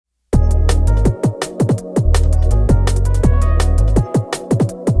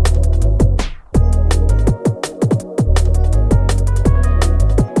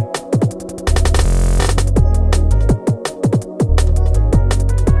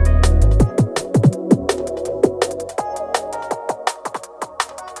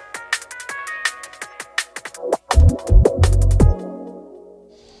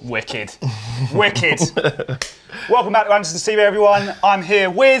Wicked. Wicked. Welcome back to Andertons TV, everyone. I'm here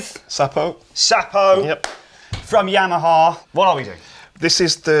with... Sapo. Yep. From Yamaha. What are we doing? This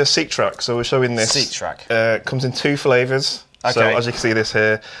is the SeqTrack, so we're showing this. SeqTrack. Comes in 2 flavours. Okay. So as you can see this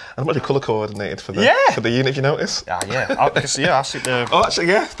here, I'm really colour coordinated for the unit, if you notice. Yeah. I see the... Oh, actually,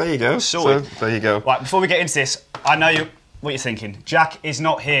 yeah, there you go. Sorted. So, there you go. Right, before we get into this, I know what you're thinking. Jack is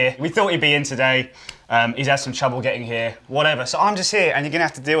not here. We thought he'd be in today. He's had some trouble getting here, whatever. So I'm just here, and you're going to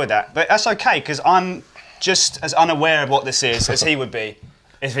have to deal with that. But that's okay, because I'm just as unaware of what this is as he would be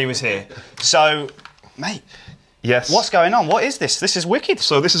if he was here. So, mate. Yes. What's going on? What is this? This is wicked.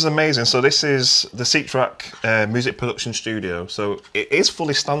 So this is amazing. So this is the SeqTrack music production studio. So it is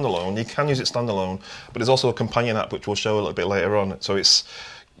fully standalone. You can use it standalone, but there's also a companion app which we'll show a little bit later on. So it's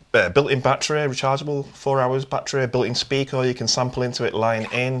built-in battery, rechargeable, 4 hours battery, built-in speaker. You can sample into it, line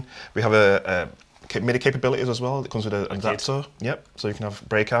in. We have a MIDI capabilities as well. It comes with an adapter. Yep. So you can have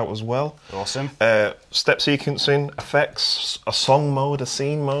breakout as well. Awesome. Step sequencing, effects, a song mode, a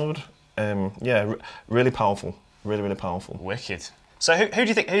scene mode. Yeah, really powerful. Really powerful. Wicked. So who do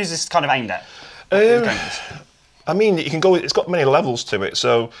you think, who's this kind of aimed at? I mean, you can go, it's got many levels to it.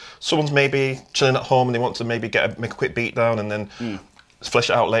 So someone's maybe chilling at home and they want to maybe make a quick beat down and then flesh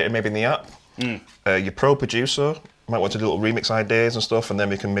it out later maybe in the app. Your pro producer might want to do little remix ideas and stuff, and then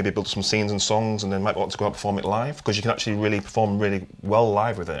we can maybe build some scenes and songs, and then might want to go out and perform it live, because you can actually really perform really well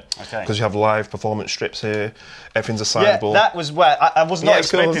live with it. Okay. Because you have live performance strips here, everything's assignable. Yeah, that was where I was not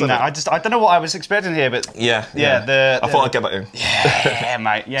expecting that. I don't know what I was expecting here, but I thought I'd get that in. Yeah,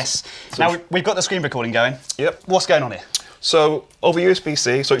 mate. Yes. So now we've got the screen recording going. Yep. What's going on here? So over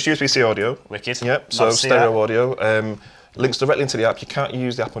USB-C, so it's USB-C audio. Wicked. Yep. So stereo audio. Links directly into the app. You can't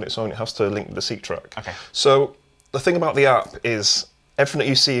use the app on its own. It has to link to the SeqTrack. Okay. So the thing about the app is everything that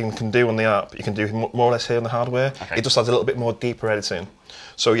you see and can do on the app, you can do more or less here on the hardware. Okay. It just adds a little bit more deeper editing.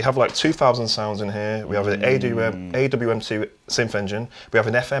 So you have like 2,000 sounds in here. We have an AWM2 synth engine. We have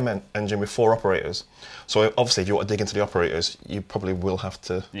an FM engine with 4 operators. So obviously if you want to dig into the operators, you probably will have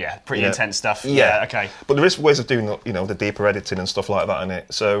to... Yeah, pretty intense stuff. Yeah, okay. But there is ways of doing, the deeper editing and stuff like that in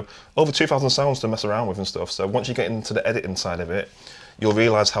it. So over 2,000 sounds to mess around with and stuff. So once you get into the editing side of it, you'll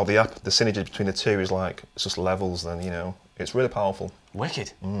realise how the synergy between the two is like, it's just levels then, it's really powerful.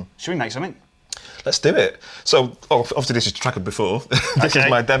 Wicked. Should we make something? Let's do it. So, obviously this is tracked before. This is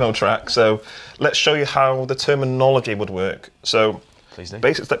my demo track. So, let's show you how the terminology would work. So, please do.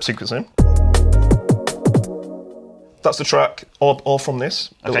 Basic step sequencing. That's the track, all from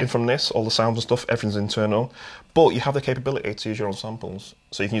this, built in from this, all the sounds and stuff, everything's internal. But you have the capability to use your own samples.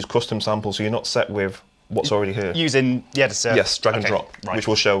 So you can use custom samples, so you're not set with what's already here. Using the editor? Yes, drag and drop, which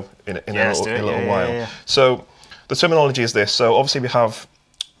we'll show in a little while. Yeah. So, the terminology is this. So, obviously we have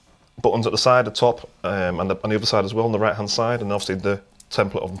buttons at the side, the top, and on the other side as well, on the right-hand side, and obviously the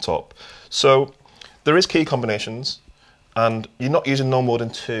template on the top. So, there is key combinations, and you're not using no more than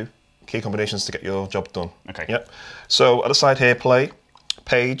 2 key combinations to get your job done. Okay. Yep. So, at the side here, play,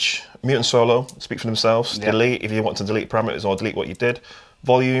 page, mute and solo, speak for themselves, delete if you want to delete parameters or delete what you did,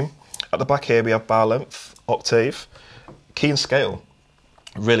 volume. At the back here, we have bar length, octave, key and scale.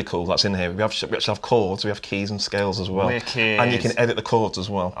 Really cool, that's in here. We actually have chords, we have keys and scales as well. Wicked. And you can edit the chords as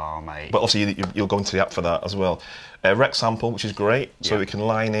well. Oh, mate. But obviously you'll go into the app for that as well. Rec sample, which is great, so we can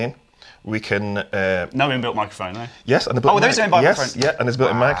line in. We can... no inbuilt microphone, no? Yes, and the built-in mic. There is no microphone? Yes, yeah, and there's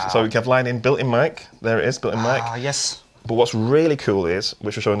built-in mic. So we can have line in, built-in mic. There it is, built-in mic. Ah, yes. But what's really cool is,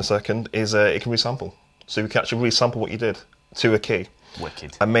 which we'll show in a second, is it can resample. So we can actually resample what you did to a key.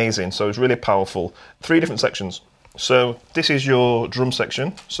 Wicked. Amazing, so it's really powerful. 3 different sections. So this is your drum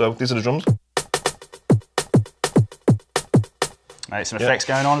section. So these are the drums. Mate, some effects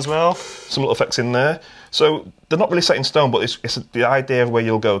going on as well. Some little effects in there. So they're not really set in stone, but it's the idea of where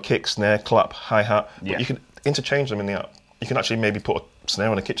you'll go: kick, snare, clap, hi-hat. But you can interchange them in the app. You can actually maybe put a snare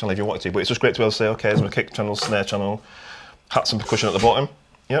on a kick channel if you want to, but it's just great to be able to say, okay, there's my kick channel, snare channel, hats and percussion at the bottom.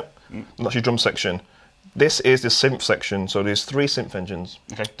 Yep. And that's your drum section. This is the synth section. So there's 3 synth engines.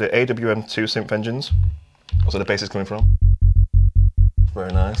 Okay. The AWM2 synth engines. Also the bass is coming from.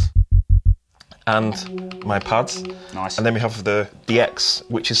 Very nice. And my pads. Nice. And then we have the DX,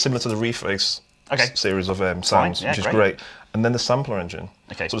 which is similar to the Reface series of sounds, which is great. And then the sampler engine.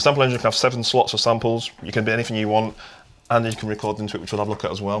 Okay. So the sampler engine can have 7 slots of samples. You can do anything you want, and you can record into it, which we'll have a look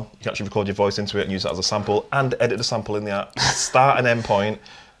at as well. You can actually record your voice into it and use that as a sample, and edit the sample in the app. Start and end point.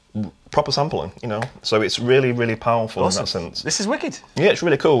 Proper sampling, So it's really, really powerful in that sense. This is wicked. Yeah, it's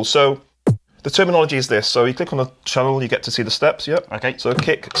really cool. So the terminology is this. So you click on the channel, you get to see the steps, Okay. So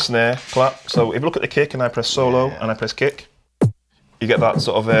kick, snare, clap. So if you look at the kick and I press solo and I press kick, you get that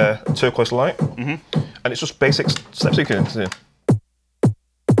sort of turquoise light. And it's just basic step sequencing.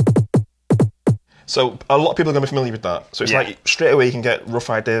 So a lot of people are going to be familiar with that. So it's like straight away you can get rough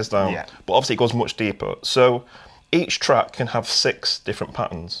ideas down, but obviously it goes much deeper. So each track can have 6 different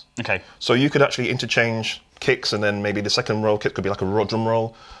patterns. Okay. So you could actually interchange kicks, and then maybe the second roll kick could be like a drum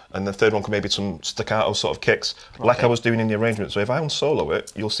roll, and the third one could maybe some staccato sort of kicks, like I was doing in the arrangement. So if I unsolo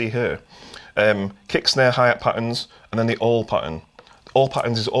it, you'll see here, kick, snare, hi-hat patterns, and then the all pattern. All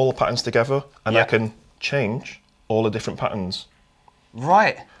patterns is all patterns together, and I can change all the different patterns.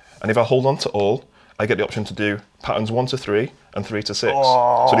 Right. And if I hold on to all, I get the option to do patterns 1 to 3 and 3 to 6.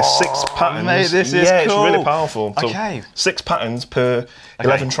 So there's 6 patterns. Mate, this is cool. It's really powerful. So okay. 6 patterns per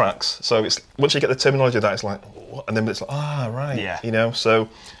 11 tracks. So it's once you get the terminology of that, it's like, what? And then it's like, right. Yeah. You know, so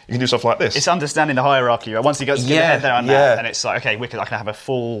you can do stuff like this. It's understanding the hierarchy. Right? Once you get the head there and that, and it's like, okay, I can have a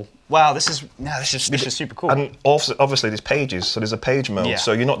full. Wow, this is super cool. And also, obviously, there's pages. So there's a page mode.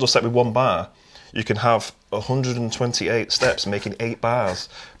 So you're not just set with 1 bar. You can have 128 steps making 8 bars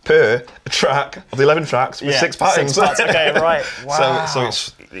per track of the 11 tracks with 6 patterns. 6 parts. Okay, right. Wow. So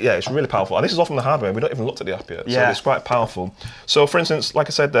it's really powerful. And this is all from the hardware. We don't even looked at the app yet. So it's quite powerful. So for instance, like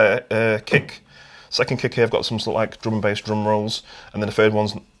I said there, kick. Second kick here, I've got some sort of like drum and bass drum rolls, and then the third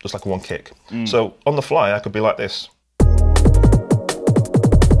one's just like 1 kick. So on the fly, I could be like this.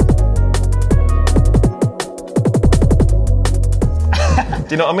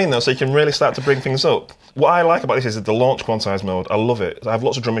 Do you know what I mean though? So you can really start to bring things up. What I like about this is the launch quantize mode. I love it. I have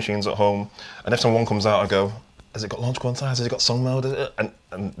lots of drum machines at home, and every time one comes out I go, has it got launch quantize? Has it got song mode?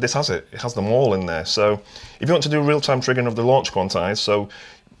 And this has it. It has them all in there. So if you want to do real-time triggering of the launch quantize, so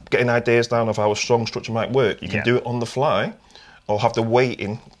getting ideas down of how a strong structure might work, you can do it on the fly, or have the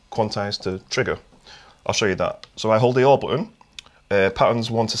waiting quantize to trigger. I'll show you that. So I hold the all button, patterns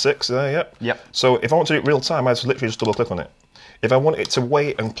 1 to 6 there, Yep. So if I want to do it real time, I just literally just double click on it. If I want it to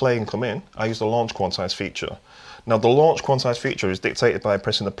wait and play and come in, I use the launch quantize feature. Now the launch quantize feature is dictated by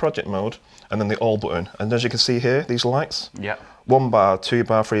pressing the project mode and then the all button. And as you can see here, these lights, 1 bar, 2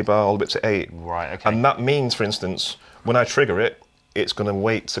 bar, 3 bar, all the way up to 8. Right, okay. And that means, for instance, when I trigger it, it's going to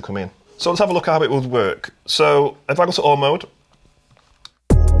wait to come in. So let's have a look at how it would work. So if I go to all mode,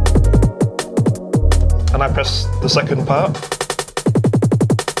 and I press the second part,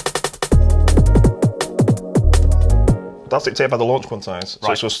 that's dictated by the launch quantize.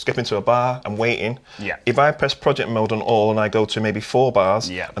 So it's just skipping to a bar and waiting. If I press project mode on all and I go to maybe 4 bars,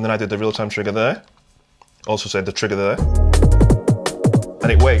 and then I did the real-time trigger there, also said the trigger there, and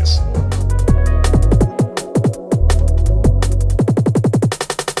it waits.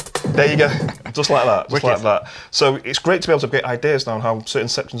 There you go, just like that, just like that. So it's great to be able to get ideas down how certain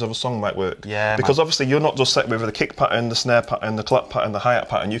sections of a song might work. Because obviously you're not just set with the kick pattern, the snare pattern, the clap pattern, the hi-hat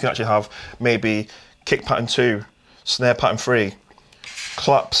pattern. You can actually have maybe kick pattern 2, snare pattern 3,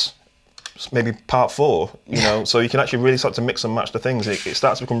 claps, maybe part 4, you know, so you can actually really start to mix and match the things. It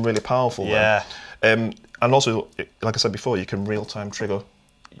starts to become really powerful then. And also, like I said before, you can real-time trigger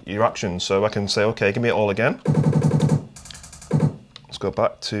your actions. So I can say, okay, give me it all again. Let's go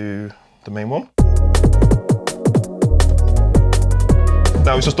back to the main one.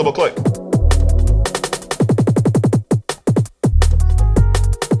 Now it's just double click.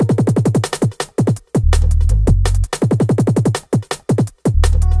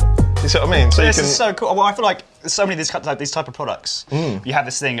 You see what I mean? So this is so cool. Well, I feel like so many of these type of products, you have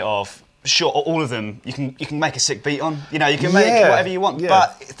this thing of, sure, all of them, you can make a sick beat on. You know, you can make whatever you want,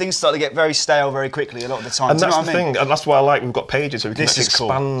 but things start to get very stale very quickly a lot of the time. And that's the thing, and that's why I like we've got pages so we can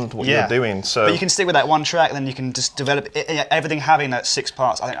expand what you're doing. So, but you can stick with that 1 track, and then you can just develop everything having that 6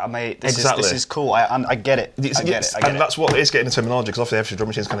 parts. I think this is cool. I get it. I get it. And that's what it is getting the terminology, because obviously every drum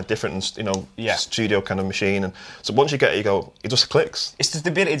machine is kind of different, and you know, studio kind of machine. And so once you get it, you go, it just clicks. It's just the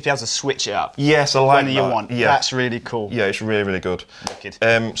ability to be able to switch it up. Yes, I like that. When you want. That's really cool. Yeah, it's really, really good.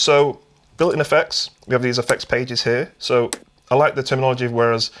 So built-in effects, we have these effects pages here. So I like the terminology of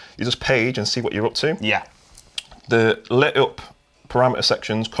whereas you just page and see what you're up to. The lit up parameter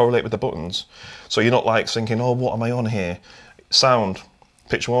sections correlate with the buttons. So you're not like thinking, oh, what am I on here? Sound,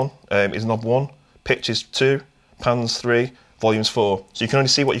 pitch 1 is knob 1, pitch is 2, pans 3, volumes 4. So you can only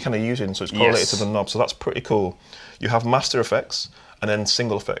see what you're kind of using, so it's correlated to the knob. So that's pretty cool. You have master effects and then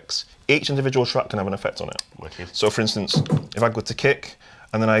single effects. Each individual track can have an effect on it. So for instance, if I go to kick,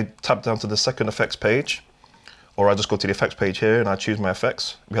 and then I tab down to the second effects page, or I just go to the effects page here and I choose my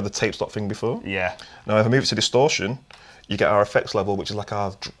effects. We had the tape stop thing before. Now if I move it to distortion, you get our effects level, which is like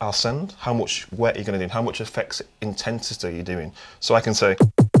our send, how much wet you're going to do, how much effects intensity you're doing. So I can say,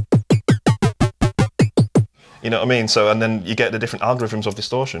 you know what I mean? So, and then you get the different algorithms of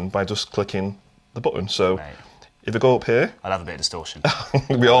distortion by just clicking the button. So if we go up here. I love a bit of distortion.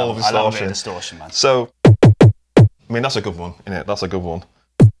 We all love distortion. I love a bit of distortion, man. So, I mean, that's a good one, isn't it? That's a good one.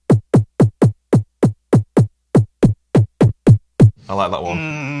 I like that one.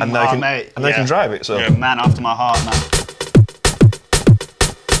 And now you can drive it. So yeah, man after my heart, man.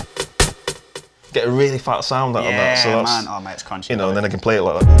 Get a really fat sound out of that. So that's, man. Oh, mate, it's crunchy. You know, and then I can play it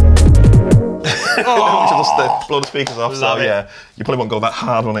like that. Just blow the speakers off. Love so it. yeah, you probably won't go that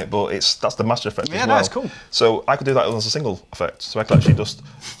hard on it, but that's the master effect as well. Yeah, that's cool. So I could do that as a single effect. So I can actually just,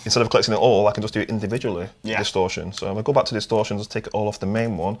 instead of collecting it all, I can just do it individually. Yeah. Distortion. So if I go back to distortion, just take it all off the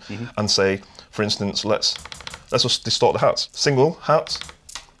main one, and say, for instance, let's just distort the hats. Single hats.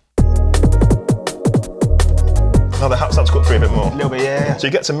 Now the hats start to cut through a bit more. A little bit, yeah. So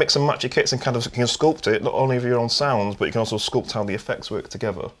you get to mix and match your kits and kind of you can sculpt it, not only of your own sounds, but you can also sculpt how the effects work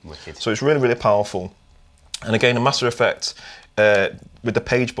together. Wicked. So it's really, really powerful. And again, a master effect with the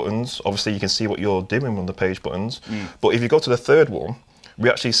page buttons, obviously you can see what you're doing on the page buttons. But if you go to the third one, we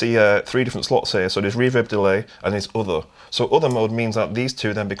actually see 3 different slots here. So there's reverb, delay, and there's other. So other mode means that these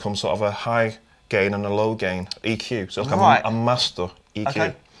two then become sort of a high gain and a low gain EQ. So it's kind of a master EQ.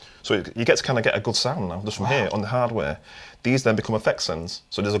 Okay. So you get to kind of get a good sound now, just from here on the hardware. These then become effect sends.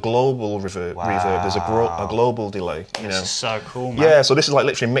 So there's a global reverb, there's a global delay. You know. This is so cool, man. Yeah, so this is like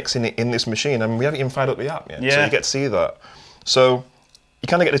literally mixing it in this machine, and we haven't even fired up the app yet. Yeah. So you get to see that. So you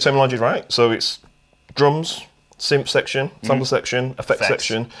kind of get the terminology right. So it's drums, synth section, sample section, effect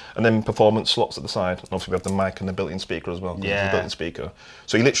section, and then performance slots at the side. And obviously we have the mic and the built-in speaker as well. Yeah. The built-in speaker.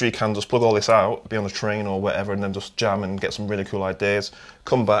 So you literally can just plug all this out, be on a train or whatever, and then just jam and get some really cool ideas,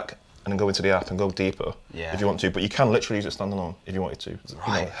 come back and then go into the app and go deeper if you want to. But you can literally use it standalone if you wanted to.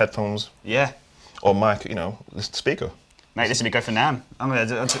 Right. You know, headphones. Yeah. Or mic, you know, the speaker. Mate, this would be good for NAM. I'm gonna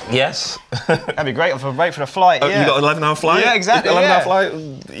do it. Yes. That'd be great for the flight. You got an 11-hour flight? Yeah, exactly. 11-hour flight,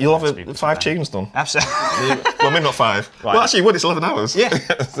 you'll have 5 tunes done. Absolutely. Well, maybe not 5. Right. Well, actually, you would. It's 11 hours. Yeah.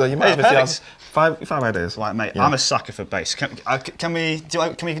 So you might have 5 ideas. Right, mate. Yeah. I'm a sucker for bass. Can we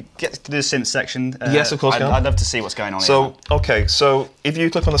get to the synth section? Yes, of course. I'd love to see what's going on. So here, okay, so if you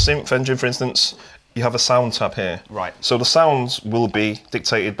click on the synth engine, for instance, you have a sound tab here. Right. So the sounds will be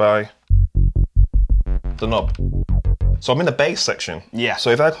dictated by the knob. So I'm in the bass section. Yeah.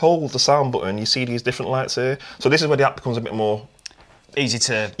 So if I hold the sound button, you see these different lights here. So this is where the app becomes a bit more easy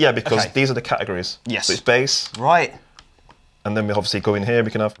to. Yeah, because these are the categories. Yes. So it's bass. Right. And then we obviously go in here.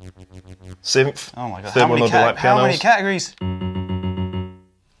 We can have synth. Oh my god! How many categories?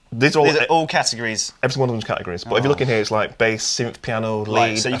 These are all categories. Every one of them's categories. But if you look in here, it's like bass, synth, piano,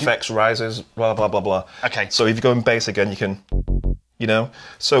 lead, so effects, risers, blah blah blah blah. Okay. So if you go in bass again, you can. You know,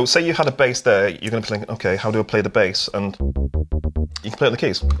 so say you had a bass there, you're going to be thinking, okay, how do I play the bass? And you can play it on the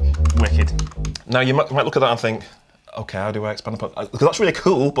keys. Wicked. Now you might look at that and think, okay, how do I expand upon? Because that's really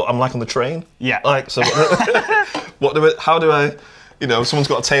cool, but I'm like on the train. Yeah. Like, so how do I? You know, someone's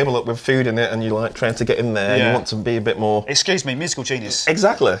got a table up with food in it, and you're like trying to get in there, and you want to be a bit more. Excuse me, musical genius.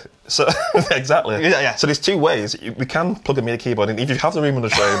 Exactly. So exactly. Yeah. So there's 2 ways. We can plug a MIDI keyboard in if you have the room on the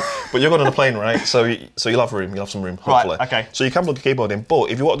train, but you're going on a plane, right? So you'll have room. You'll have some room, hopefully. Right. Okay. So you can plug a keyboard in,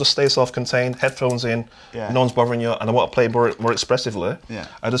 but if you want to stay self-contained, headphones in, no one's bothering you, and I want to play more expressively,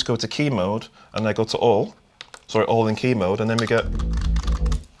 I just go to key mode, and I go to all in key mode, and then we get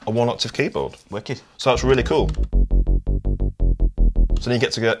a 1-octave keyboard. Wicked. So that's really cool. So then you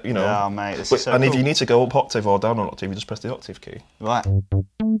get to get, you know. Oh, mate, this is so And cool. if you need to go up octave or down an octave, you just press the octave key. Right.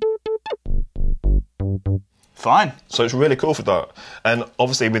 Fine. So it's really cool for that. And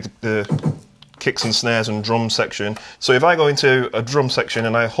obviously with the kicks and snares and drum section. So if I go into a drum section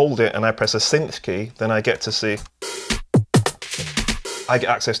and I hold it and I press a synth key, then I get to see. I get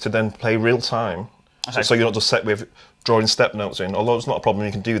access to then play real time. Okay. So you're not just set with drawing step notes in, although it's not a problem,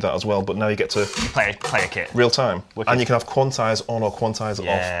 you can do that as well, but now you get to play a kit. Real time. Wicked. And you can have quantize on or quantize off.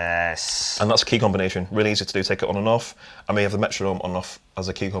 Yes. And that's a key combination. Really easy to do, take it on and off. I may have the metronome on and off as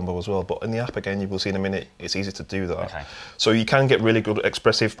a key combo as well, but in the app again, you will see in a minute, it's easy to do that. Okay. So you can get really good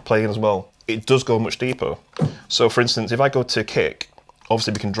expressive playing as well. It does go much deeper. So for instance, if I go to kick,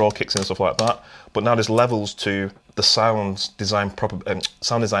 obviously we can draw kicks and stuff like that, but now there's levels to the sound design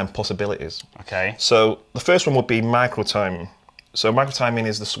possibilities. Okay. So the first one would be micro timing. So micro timing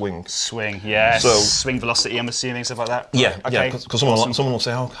is the swing. Swing, yes. So swing velocity, I'm assuming, stuff like that. Yeah, okay. Because someone will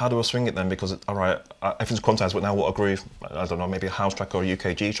say, how do I swing it then? Because all right, everything's quantized, but now what a groove? I don't know, maybe a house track or a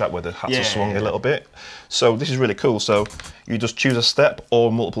UKG track where the hats are swung a little bit. So this is really cool. So you just choose a step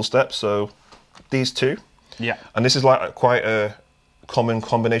or multiple steps. So these 2. Yeah. And this is like quite a common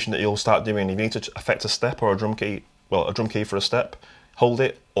combination that you'll start doing. If you need to affect a step or a drum key, well, a drum key for a step, hold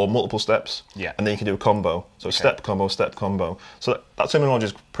it, or multiple steps, and then you can do a combo. So step combo, step combo. So that terminology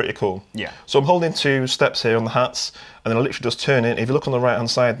is pretty cool. Yeah. So I'm holding 2 steps here on the hats, and then I literally just turn it. If you look on the right-hand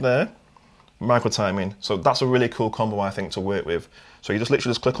side there, micro timing. So that's a really cool combo, I think, to work with. So you just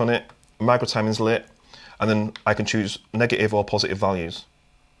literally just click on it, micro timing's lit, and then I can choose negative or positive values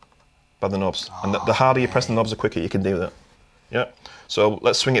by the knobs. And the harder you press the knobs, the quicker you can do that. Yeah. So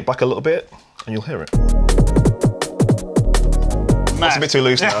let's swing it back a little bit, and you'll hear it. That's a bit too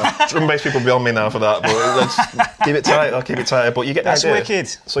loose now. Drum bass people will be on me now for that, but let's keep it tight. I'll keep it tighter. But you get the idea. That's wicked.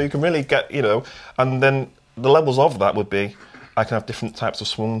 So you can really get, you know, and then the levels of that would be, I can have different types of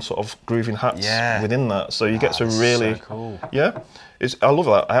swung, sort of grooving hats within that. So you get to really, so cool. Yeah. I love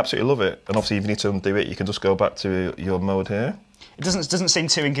that. I absolutely love it. And obviously, if you need to undo it, you can just go back to your mode here. It doesn't seem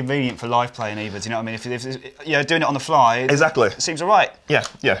too inconvenient for live playing either. Do you know what I mean? If you're doing it on the fly, exactly, it seems alright. Yeah,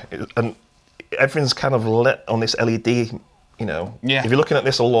 yeah. And everything's kind of lit on this LED. You know, if you're looking at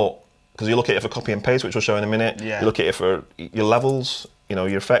this a lot, because you look at it for copy and paste, which we'll show in a minute. Yeah. You look at it for your levels. You know,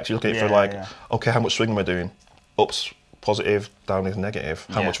 your effects. You look at it for like, okay, how much swing am I doing? Ups, positive. Down is negative.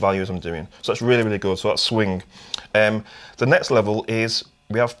 How much values I'm doing. So that's really, really good. So that's swing. The next level is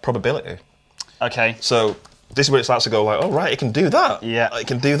we have probability. Okay. So this is where it starts to go like, oh right, it can do that. Yeah. It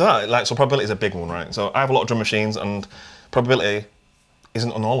can do that. Like, so probability is a big one, right? So I have a lot of drum machines, and probability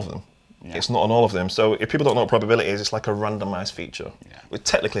isn't on all of them. Yeah. It's not on all of them. So if people don't know what probability is, it's like a randomized feature. Yeah. It's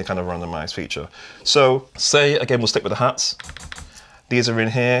technically a kind of randomized feature. So say, again, we'll stick with the hats. These are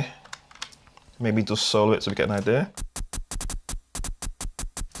in here. Maybe just solo it so we get an idea.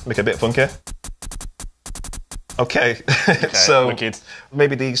 Make it a bit funky. Okay, so wicked.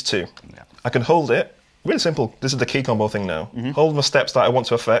 Maybe these two. Yeah. I can hold it. Really simple. This is the key combo thing now. Hold my steps that I want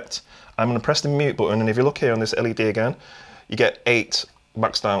to affect. I'm going to press the mute button, and if you look here on this LED again, you get 8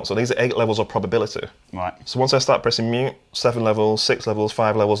 maxed out. So these are 8 levels of probability. Right. So once I start pressing mute, 7 levels, 6 levels,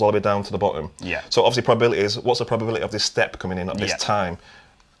 5 levels, all the way down to the bottom. Yeah. So obviously probability is, what's the probability of this step coming in at this time?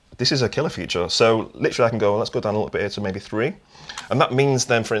 This is a killer feature. So literally I can go, let's go down a little bit here to maybe 3. And that means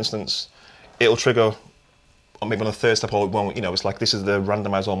then, for instance, it'll trigger maybe on the third step, or it won't, you know, it's like this is the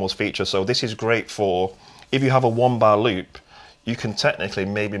randomized almost feature. So this is great for, if you have a 1-bar loop, you can technically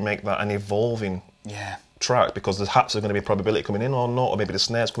maybe make that an evolving track, because the hats are going to be probability coming in or not, or maybe the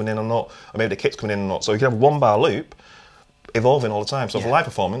snares coming in or not, or maybe the kit's coming in or not. So you can have a 1-bar loop evolving all the time. So for live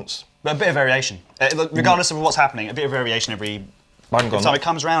performance, but a bit of variation, regardless of what's happening, a bit of variation every time it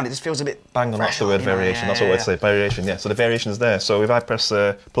comes around. It just feels a bit bang on. That's the word, variation. That's what I'd say, variation. Yeah. So the variation is there. So if I press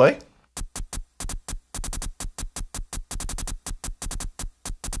play.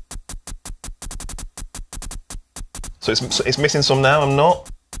 So it's missing some now. I'm not.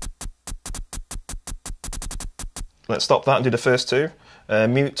 Let's stop that and do the first two.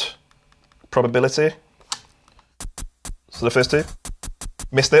 Mute, probability. So the first two.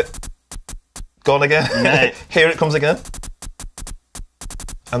 Missed it. Gone again. Here it comes again.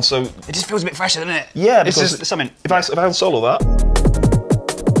 And so it just feels a bit fresher, doesn't it? Yeah, because it's just something. If I solo that,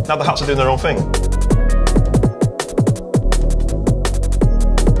 now the hats are doing their own thing.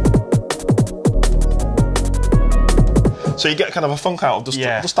 So you get kind of a funk out of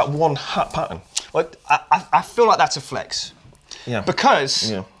just that one hat pattern. Well, I feel like that's a flex. Yeah.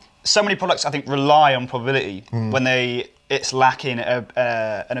 Because so many products, I think, rely on probability when it's lacking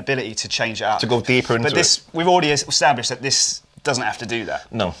an ability to change it up. To go deeper into it. We've already established that this doesn't have to do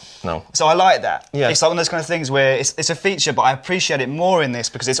that. No. So I like that. Yeah. It's like one of those kind of things where it's a feature, but I appreciate it more in this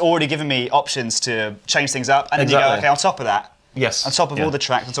because it's already given me options to change things up. And then you go, okay, on top of that, on top of all the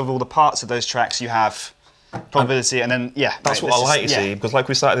tracks, on top of all the parts of those tracks, you have probability, and then that's what I like, you see, because like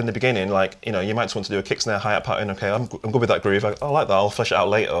we started in the beginning, like, you know, you might just want to do a kick snare hi-hat pattern. Okay, I'm good with that groove. I like that. I'll flesh it out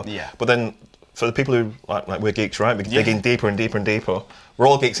later. Yeah. But then for the people who like we're geeks, right? We're digging deeper and deeper and deeper. We're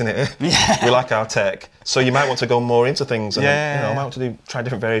all geeks in it. We like our tech, so you might want to go more into things. And, you know, I might want to try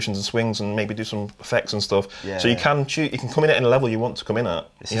different variations and swings and maybe do some effects and stuff. So you can choose. You can come in at a level you want to come in at.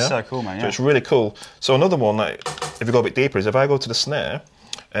 This is so cool, man. So it's really cool. So another one, like, if you go a bit deeper, is if I go to the snare,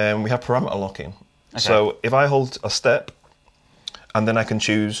 we have parameter locking. Okay. So if I hold a step, and then I can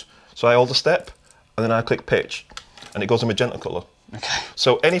choose, so I hold a step, and then I click pitch, and it goes in magenta colour. Okay.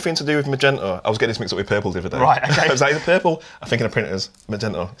 So anything to do with magenta, I was getting this mixed up with purple the other day. Right, okay. I was like, is it purple? I'm thinking of printers.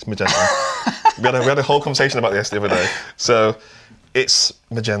 Magenta, it's magenta. we had a whole conversation about this the other day. So it's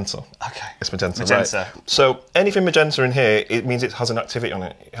magenta. Okay. It's magenta, right? So anything magenta in here, it means it has an activity on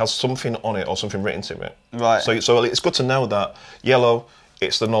it. It has something on it or something written to it. Right. So it's good to know that yellow,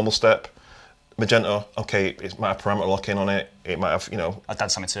 it's the normal step. Magenta, okay, it might have parameter locking on it. It might have, you know, I've done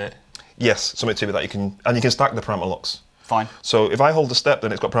something to it. Yes, something to it that you can stack the parameter locks. Fine. So if I hold the step,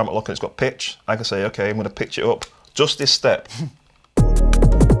 then it's got parameter lock and it's got pitch. I can say, okay, I'm going to pitch it up just this step.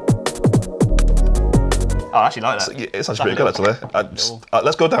 Oh, I actually like that. So, it's actually pretty good, actually.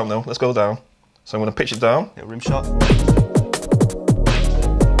 Let's go down though. Let's go down. So I'm going to pitch it down. Little rim shot.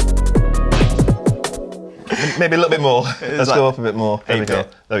 Maybe a little bit more. Let's go up a bit more. There we go.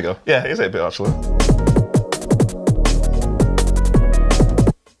 There we go. Yeah, it is a bit actually.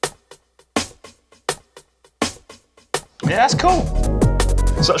 Yeah, that's cool.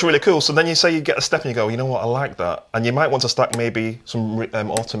 So that's really cool. So then you say you get a step and you go, you know what, I like that. And you might want to stack maybe some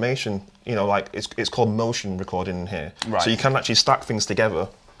automation, you know, like it's called motion recording in here. Right. So you can actually stack things together,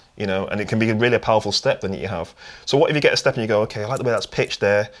 you know, and it can be really a powerful step then that you have. So what if you get a step and you go, okay, I like the way that's pitched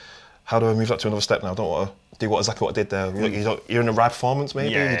there. How do I move that to another step now? I don't want to do exactly what I did there. You're in a rad performance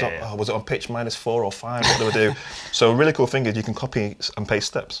maybe. Oh, was it on pitch -4 or 5? What do I do? So a really cool thing is you can copy and paste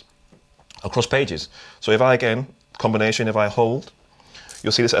steps across pages. So if I, again, combination, if I hold,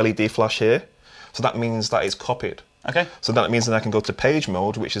 you'll see this LED flash here. So that means that it's copied. Okay. So that means that I can go to page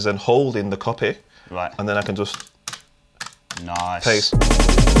mode, which is then holding the copy. Right. And then I can just paste.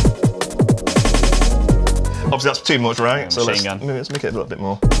 Obviously that's too much, right? Yeah, so let's make it a little bit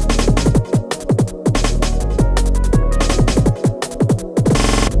more.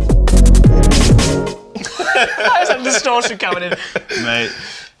 There's that distortion coming in, mate.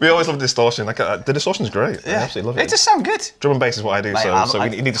 We always love distortion. Like, the distortion's great. Yeah. I absolutely love it. It just sounds good. Drum and bass is what I do, mate, so we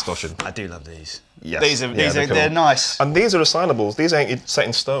need distortion. I do love these. Yes. They're nice. And these are assignables. These ain't set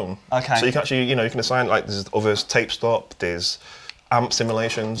in stone. Okay. So you can actually, you know, you can assign, like, there's others tape stop, there's amp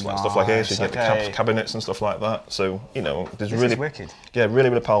simulations, like stuff like here, so you can get cabinets and stuff like that. So, you know, there's really wicked. Yeah, really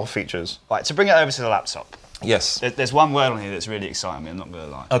powerful features. Right, to bring it over to the laptop. Yes. There's one word on here that's really exciting me, I'm not going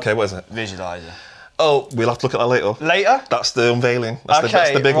to lie. Okay, what is it? Visualizer. Oh, we'll have to look at that later. Later? That's the unveiling. That's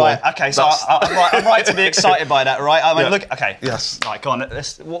the big right, one. Okay, so I'm right to be excited by that, right? I mean, look, okay. Yes. Right, go on.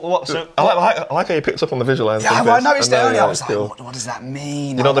 So, I like how you picked up on the visualizer. Yeah, I noticed it earlier. I was like, what does that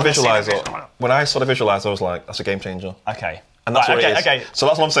mean? You know, the visualizer. When I saw the visualizer, I was like, that's a game changer. Okay. And that's what it is. Okay. So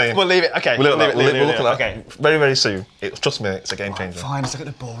that's what I'm saying. We'll leave it. Okay. We'll look at that okay. very, very soon. Trust me, it's a game changer. Fine, let's look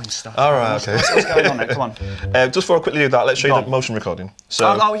at the boring stuff. All right, okay. What's going on there? Come on. Just before I quickly do that, let's show you the motion recording.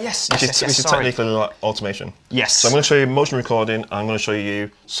 So, yes. Which is technically like automation. Yes. So I'm going to show you motion recording, and I'm going to show you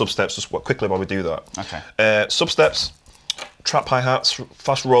substeps just quickly while we do that. Okay. Substeps, trap hi-hats,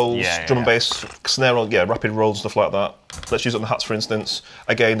 fast rolls, drum and bass, snare roll, rapid rolls, stuff like that. Let's use it on the hats, for instance.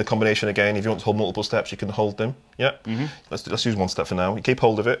 Again, the combination again, if you want to hold multiple steps, you can hold them. Yeah. Let's use one step for now. You keep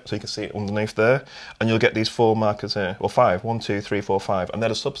hold of it, so you can see it underneath there, and you'll get these 4 markers here, or 5. 1, 2, 3, 4, 5, and they're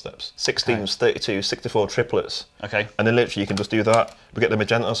the substeps. 16s, 32, 64 triplets. Okay. And then literally you can just do that. We get the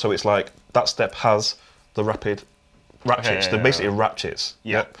magenta, so it's like that step has the rapid ratchets. They're basically ratchets.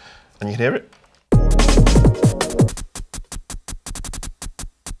 Yep. And you can hear it.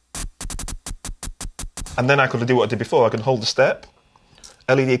 And then I could do what I did before. I can hold the step,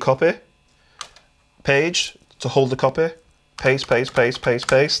 LED copy, page to hold the copy, paste,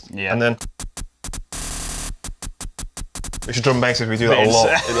 yeah. and then. Which is drum and bass, we do that a lot.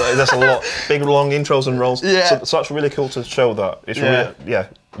 That's a lot. Big long intros and rolls. Yeah. So that's really cool to show that. It's really,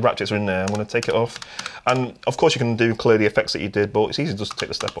 ratchets are in there. I'm going to take it off. And of course you can do clear the effects that you did, but it's easy just to take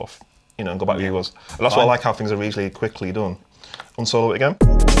the step off, you know, and go back where you was. And that's why I like how things are easily, quickly done. Unsolo it again.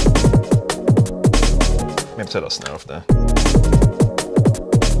 Maybe take that snare off there.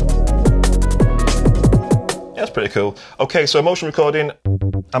 Yeah, that's pretty cool. Okay, so motion recording.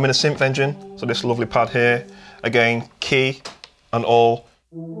 I'm in a synth engine, so this lovely pad here. Again, key and all.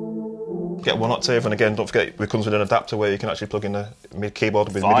 Get 1 octave, and again, don't forget, it comes with an adapter where you can actually plug in the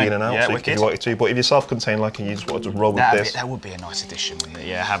keyboard with MIDI in and out, so if you wanted to. But if you're self-contained, like, and you just want to roll with this. That would be a nice addition, wouldn't it?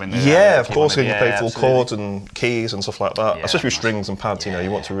 Yeah, having the. Yeah, of course, you can play full chords and keys and stuff like that. Yeah, especially with strings and pads, you know,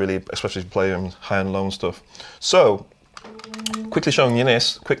 you want to really, especially play high and low and stuff. So, quickly showing you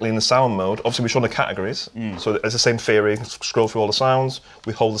this, quickly in the sound mode. Obviously, we're showing the categories. So it's the same theory. Scroll through all the sounds.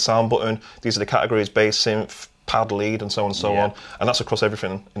 We hold the sound button. These are the categories: bass, synth, pad, lead, and so on and so on. And that's across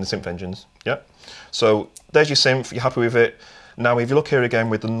everything in the synth engines. Yeah. So there's your synth. You're happy with it. Now, if you look here again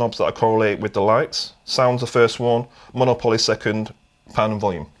with the knobs that are correlate with the lights, sound's the first one, mono poly second, pan and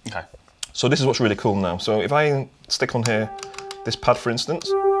volume. Okay. So this is what's really cool now. So if I stick on here, this pad, for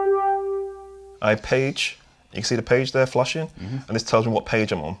instance, I page. You can see the page there flashing, and this tells me what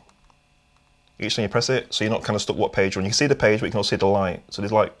page I'm on. Each time you press it, so you're not kind of stuck what page you're on. You can see the page, but you can also see the light. So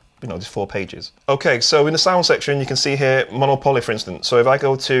there's like, you know, there's 4 pages. Okay, so in the sound section, you can see here mono poly, for instance. So if I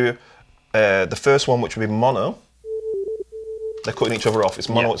go to the first one, which would be mono, they're cutting each other off. It's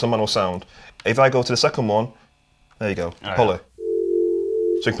mono. It's a mono sound. If I go to the second one, there you go, poly.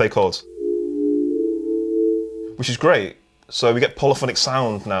 So you can play chords, which is great. So we get polyphonic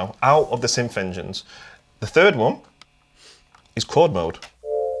sound now out of the synth engines. The third one is chord mode.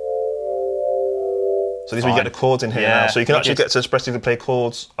 So this is where you get the chords in here now. So you can actually get to expressively play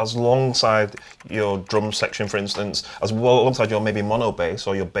chords as alongside your drum section, for instance, as well alongside your maybe mono bass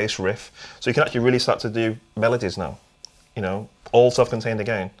or your bass riff. So you can actually really start to do melodies now. You know, all self-contained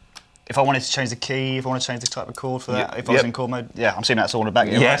again. if I wanted to change the key, if I want to change the type of chord for that, if I was in chord mode, yeah, I'm seeing that's all in the back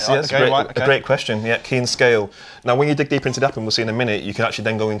here. Yes, right? yes, Okay, a great question. Yeah, key and scale. Now, when you dig deeper into the app, and we'll see in a minute, you can actually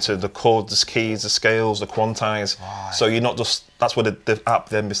then go into the chords, the keys, the scales, the quantize. Right. So you're not just, that's where the app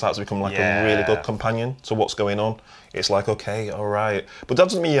then starts to become like a really good companion to what's going on. It's like, okay, all right. But that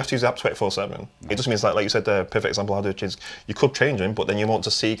doesn't mean you have to use the app 24/7. It just means, like you said, the perfect example how to change, you could change them, but then you want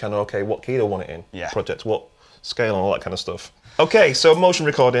to see kind of, okay, what key do I want it in? Project, what scale and all that kind of stuff. Okay, so motion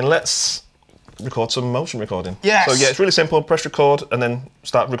recording, let's record some motion recording. Yes. So yeah, it's really simple, press record and then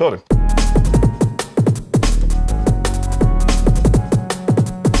start recording.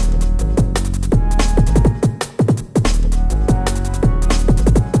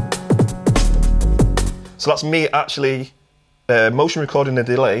 So that's me actually motion recording a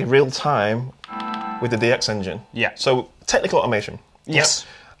delay, real time, with the DX engine. Yeah. So technical automation. Yes.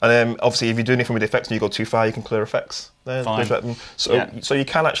 And obviously, if you do anything with effects and you go too far, you can clear effects. Fine. So you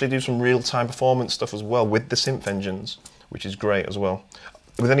can actually do some real-time performance stuff as well with the synth engines, which is great as well.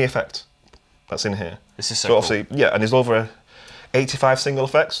 With any effect that's in here. This is so cool. Obviously, yeah, and there's over 85 single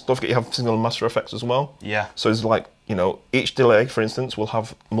effects. Don't forget you have single and master effects as well. Yeah. So it's like, you know, each delay, for instance, will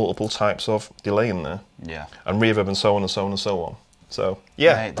have multiple types of delay in there. Yeah. And reverb and so on and so on and so on. So,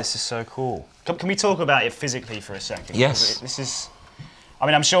 yeah. Mate, this is so cool. Can we talk about it physically for a second? Yes. This is, I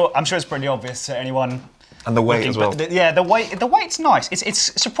mean, I'm sure it's pretty obvious to anyone. And the weight as well. Yeah, the weight's nice.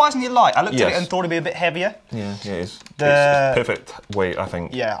 It's surprisingly light. I looked at it and thought it'd be a bit heavier. Yeah, it is. It's perfect weight, I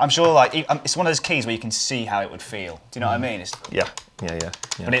think. Yeah, I'm sure. Like, it's one of those keys where you can see how it would feel. Do you know what I mean? Yeah.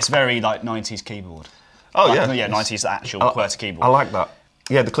 But it's very like 90s keyboard. Oh like, yeah. Yeah, 90s actual QWERTY keyboard. I like that.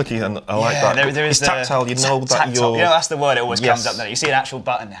 Yeah, the clicky, and I like that. There is it's tactile. You know that you're. You know, that's the word. It always comes up. There. You see an actual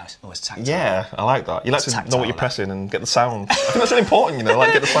button now. It's always tactile. Yeah, I like that. You like to know what you're pressing and get the sound. I think that's really important. You know,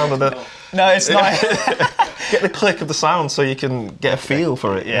 like get the sound of the. No, it's not. Get the click of the sound so you can get a feel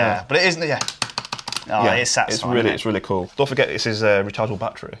for it. Yeah, but it isn't. Yeah. Oh, yeah, it is satisfying. It's really cool. Don't forget, this is a rechargeable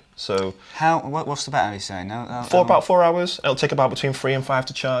battery. So. What's the battery saying? For about 4 hours. It'll take about between 3 and 5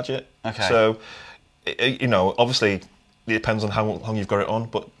 to charge it. Okay. So, you know, obviously, it depends on how long you've got it on,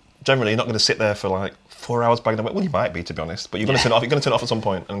 but generally, you're not going to sit there for like 4 hours banging away. Well, you might be, to be honest, but you're going to turn it off. You're going to turn it off at some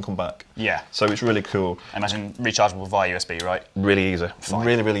point and come back. Yeah. So it's really cool. I imagine rechargeable via USB, right? Really easy. Fine.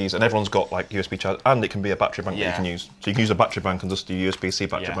 Really easy. And everyone's got like USB charge, and it can be a battery bank that you can use. So you can use a battery bank and just do USB-C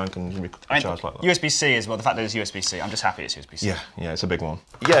battery bank and recharge like that. USB-C as well. The fact that it's USB-C, I'm just happy it's USB-C. Yeah, it's a big one.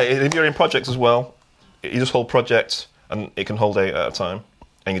 Yeah, if you're in projects as well, you just hold projects, and it can hold 8 at a time,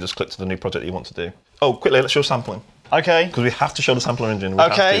 and you just click to the new project that you want to do. Oh, quickly, let's show sampling. Okay. Because we have to show the sampler engine. We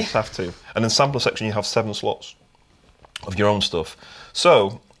have to. And in sampler section, you have 7 slots of your own stuff.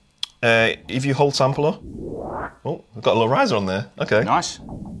 So, if you hold sampler, oh, we've got a little riser on there. Okay. Nice.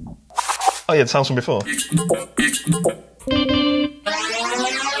 Oh yeah, the sounds from before.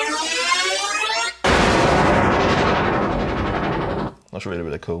 That's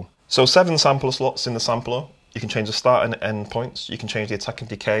really cool. So 7 sampler slots in the sampler. You can change the start and end points. You can change the attack and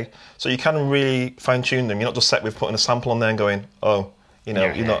decay. So you can really fine-tune them. You're not just set with putting a sample on there and going, oh, you know,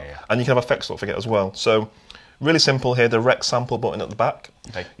 you're not. And you can have effects, don't forget, as well. So really simple here, the rec sample button at the back.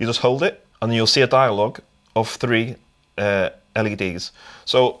 Okay. You just hold it, and then you'll see a dialog of 3 LEDs.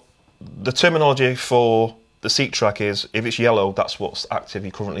 So the terminology for the SeqTrack is, if it's yellow, that's what's active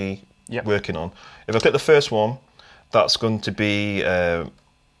you're currently working on. If I click the first one, that's going to be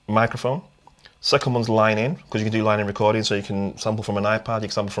microphone. Second one's line in, because you can do line in recording, so you can sample from an iPad, you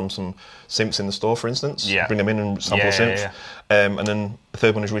can sample from some synths in the store, for instance. Yeah. Bring them in and sample synth. And then the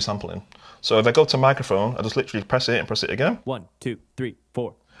third one is resampling. So if I go to microphone, I just literally press it and press it again. 1, 2, 3,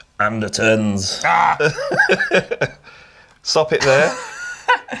 4. Andertons. Stop it there.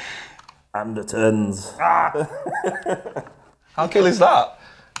 Andertons. How cool is that?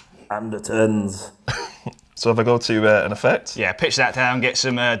 Andertons. So if I go to an effect... Yeah, pitch that down, get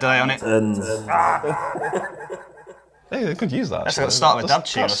some delay on it. Hey, they could use that. That's got to start with a dub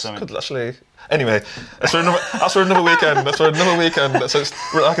tune or something. Could actually... Anyway, that's for another weekend. That's it's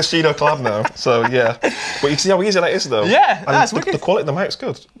like a studio collab now. So yeah, but you can see how easy that is, though. Yeah, that's wicked. The quality of the mic's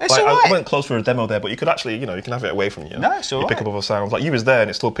good. It's all right. I went close for a demo there, but you could actually, you know, you can have it away from you. No, it's all right. You pick up other sounds. Like you was there, and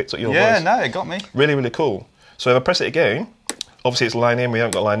it still picked up your voice. Yeah, no, it got me. Really cool. So if I press it again, obviously it's line in. We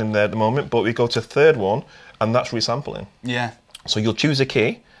haven't got line in there at the moment, but we go to third one, and that's resampling. Yeah. So you'll choose a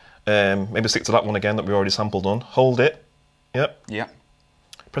key. Maybe stick to that one again that we already sampled on. Hold it. Yep. Yeah.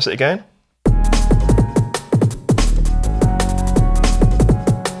 Press it again.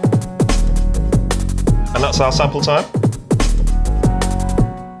 And that's our sample time.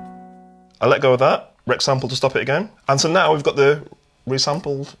 I let go of that, rec sample to stop it again. And so now we've got the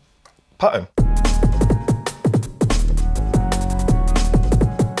resampled pattern.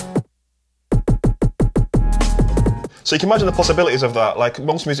 So you can imagine the possibilities of that. Like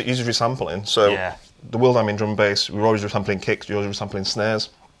most music uses resampling. So the world I'm in, drum and bass, we're always resampling kicks, we're always resampling snares.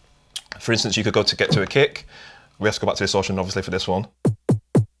 For instance, you could go to get to a kick. We have to go back to distortion, obviously, for this one.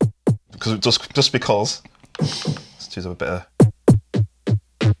 Because just because. Let's choose a bit of.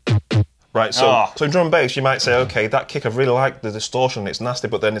 Right, so in drum and bass, you might say, okay, that kick, I really like the distortion, it's nasty,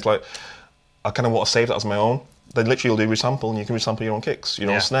 but then it's like, I kind of want to save that as my own. Then literally you'll do resample, and you can resample your own kicks, your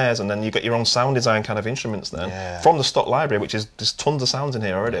own snares, and then you get your own sound design kind of instruments then from the stock library, which is, there's tons of sounds in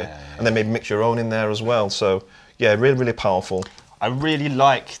here already, and then maybe mix your own in there as well. So yeah, really, really powerful. I really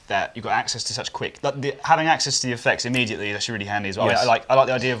like that you've got access to such quick, having access to the effects immediately, that's really handy as well. Yes. I like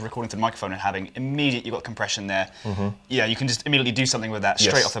the idea of recording to the microphone and having immediate, you've got compression there. Yeah, you can just immediately do something with that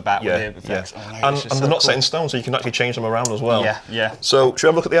straight off the bat with the effects. Oh, no, and they're not set in stone, so you can actually change them around as well. Yeah. So should we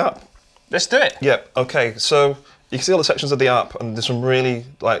have a look at the app? Let's do it. Yeah, okay, so you can see all the sections of the app, and there's some really,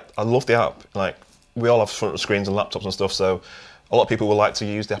 like, I love the app. Like, we all have front screens and laptops and stuff, so a lot of people will like to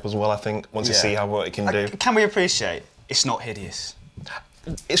use the app as well, I think, once you see what it can do. Can we appreciate it's not hideous?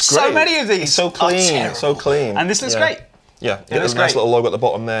 It's great. So many of these. It's so clean, so clean. And this looks great. Yeah, there's a nice little logo at the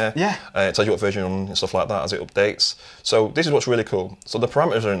bottom there. Yeah. It tells you what version you're on and stuff like that as it updates. So this is what's really cool. So the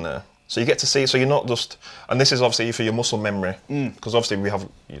parameters are in there. So you get to see, so you're not just, and this is obviously for your muscle memory, because obviously we have,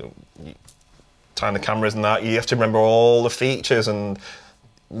 tiny cameras and that, you have to remember all the features and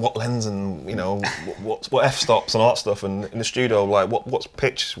what lens and, what f-stops and all that stuff, and in the studio, like what's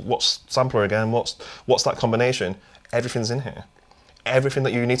pitch, what's sampler again, what's that combination, everything's in here. Everything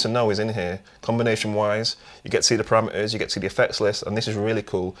that you need to know is in here, combination-wise. You get to see the parameters, you get to see the effects list, and this is really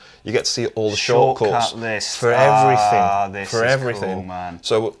cool. You get to see all the shortcuts list. for everything. This for is everything. Cool, man.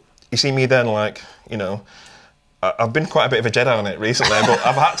 So you see me then, like, I've been quite a bit of a Jedi on it recently, but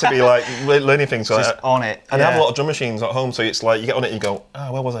I've had to be like learning things. So just on it. And I have a lot of drum machines at home, so it's like you get on it, and you go,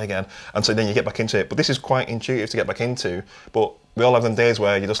 where was I again? And so then you get back into it. But this is quite intuitive to get back into. But we all have them days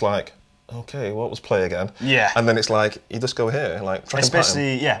where you're just like, okay, what was play again? Yeah. And then it's like, you just go here, like, track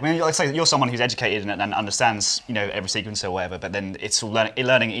especially, I mean, like I say, you're someone who's educated and understands, every sequence or whatever, but then it's all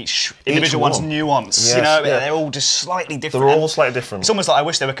learning each individual one's nuance, Yes, they're all just slightly different. They're all slightly different. It's almost like I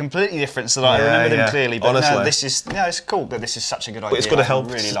wish they were completely different so that I remember them clearly, but honestly. no, this is, it's cool, but this is such a good idea. But it's going to help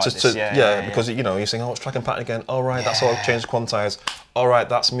really like this. Because, you're saying, it's track and pattern again, all right, that's all changed quantize, all right,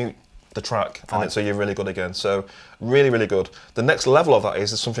 that's mute the track, and so you're really good again. So really, really good. The next level of that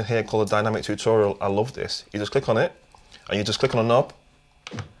is there's something here called a dynamic tutorial. I love this. You just click on it, and you just click on a knob,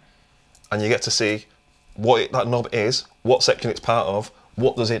 and you get to see what that knob is, what section it's part of,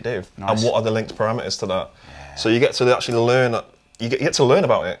 what does it do, and what are the linked parameters to that. So you get to actually learn. You get to learn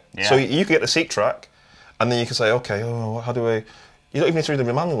about it. So you can get the SeqTrack, and then you can say, okay, how do I? You don't even need to read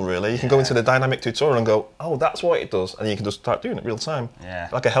the manual, really. You can go into the dynamic tutorial and go, that's what it does, and you can just start doing it real time. Yeah.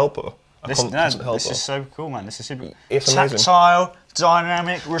 Like a helper. This is so cool, man. This is super. It's amazing. Tactile,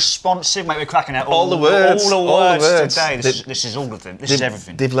 dynamic, responsive. Mate, we're cracking out all the words. All the words today. This is all of them. This is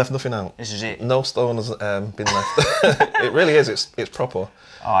everything. They've left nothing out. This is it. No stone has been left. It really is. It's proper.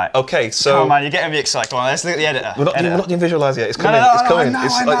 All right. Okay, so. Come on, man. You're getting me excited. Come on, let's look at the editor. We're not doing Visualiser yet. It's coming. It's coming.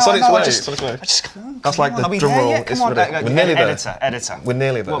 It's on its way. That's like the drum roll. We're nearly there. Editor. We're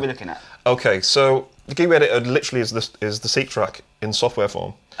nearly there. What are we looking at? Okay, so the GUI editor literally is the SeqTrack in software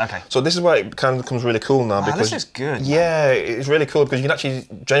form. Okay. So this is where it kind of becomes really cool now because this is good. Yeah, it's really cool because you can actually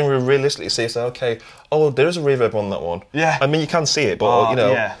genuinely realistically see, okay, there is a reverb on that one. Yeah. I mean, you can see it, but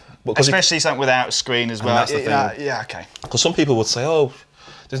yeah. Especially something without a screen as well. That's the thing. Yeah. Okay. Because some people would say,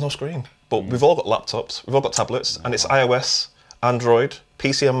 there's no screen, but we've all got laptops, we've all got tablets, and it's iOS, Android,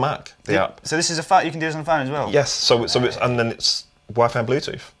 PC, and Mac. The app. So this is a phone. You can do this on the phone as well. Yes. So it's and then it's Wi-Fi and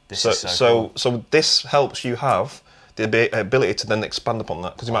Bluetooth. This is so cool. So this helps you have the ability to then expand upon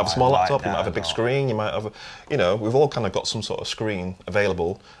that because you might have a small laptop, you might have a big screen, you might have, we've all kind of got some sort of screen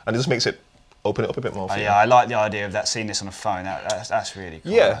available, and it just makes it open it up a bit more. For you. I like the idea of seeing this on a phone. That's really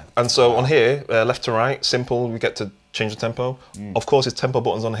cool. Yeah, and so on here, left to right, simple. We get to change the tempo. Of course, there's tempo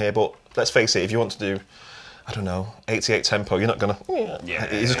buttons on here, but let's face it, if you want to do, I don't know, 88 tempo, you're not gonna. You're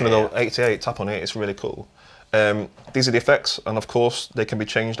just gonna go 88, tap on it. It's really cool. These are the effects, and of course, they can be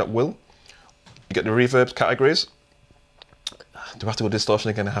changed at will. You get the reverbs categories. Do I have to go distortion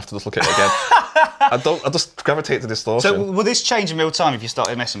again? I have to just look at it again. I just gravitate to distortion. So will this change in real time if you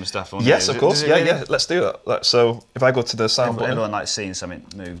started messing with stuff? Yes, of course. Yeah. Let's do that. So if I go to the sound button. Everyone likes seeing something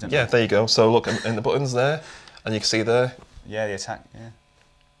move. Yeah, there you go. So look in the buttons there, and you can see there. Yeah, the attack. Yeah,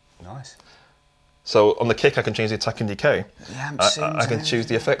 nice. So on the kick, I can change the attack and decay. Yeah, I can choose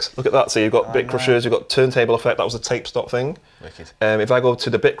the effects. Look at that. So you've got bit crushers, you've got turntable effect. That was a tape stop thing. Wicked. If I go to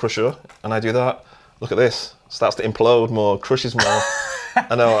the bit crusher and I do that, look at this. Starts to implode more, crushes more.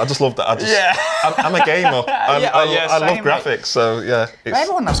 I know, I just love that. I'm a gamer. I love graphics, so yeah.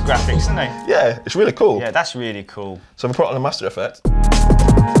 Everyone loves graphics, doesn't they? Yeah, it's really cool. Yeah, that's really cool. So we put it on a master effect.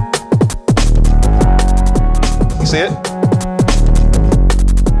 You see it?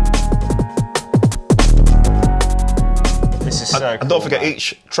 This is so cool. And don't forget,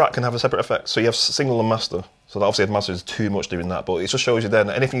 each track can have a separate effect. So you have single and master. So that obviously the master is too much doing that, but it just shows you then,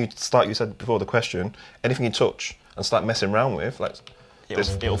 anything you said before the question, anything you touch and start messing around with, like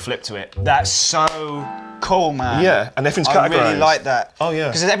it'll flip to it. That's so cool, man. Yeah, and everything's categorized. I really like that. Oh yeah.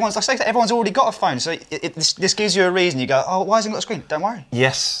 Because everyone's already got a phone, so this gives you a reason. You go, oh, why hasn't it got a screen? Don't worry.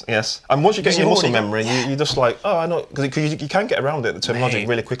 Yes. And once you get your muscle memory, you're just like, oh, I know, because you can get around it, the terminology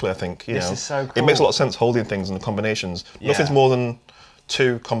really quickly. I think this is so cool. It makes a lot of sense holding things and the combinations. Yeah. Nothing's more than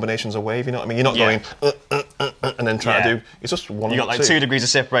 2 combinations of wave. You know what I mean? You're not going and then trying to do. It's just 1. You got like 2 degrees of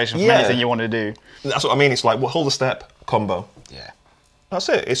separation from anything you want to do. That's what I mean. It's like hold a step combo. Yeah. That's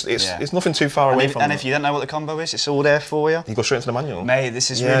it. It's nothing too far away from. And if you don't know what the combo is, it's all there for you. You go straight into the manual. Mate,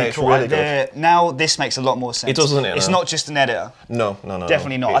 this is really cool. Really good. Now this makes a lot more sense. It does, doesn't it? It's not just an editor. No.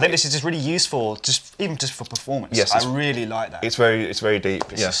 Definitely not. I think this is just really useful, even just for performance. Yes, I really like that. It's very deep.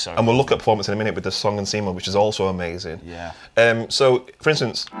 So and we'll look at performance in a minute with the song and scene mode, which is also amazing. Yeah. So, for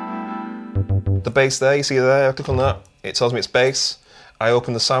instance, the bass there, you see there, I click on that, it tells me it's bass. I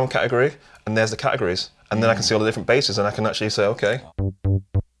open the sound category, and there's the categories. And then I can see all the different basses, and I can actually say, okay.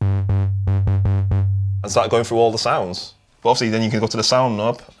 And start going through all the sounds. But obviously then you can go to the sound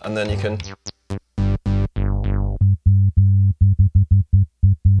knob, and then you can...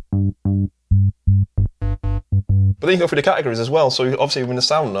 But then you can go through the categories as well. So obviously with the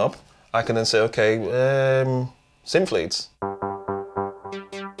sound knob, I can then say, okay, synth leads.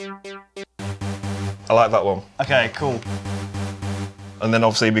 I like that one. Okay, cool. And then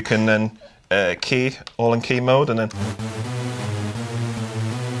obviously we can then key, all in key mode, and then...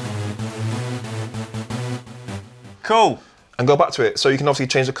 Cool. And go back to it. So you can obviously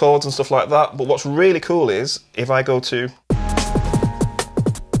change the chords and stuff like that. But what's really cool is, if I go to...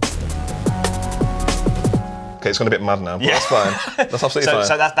 Okay, it's gone a bit mad now, but that's fine. That's absolutely fine.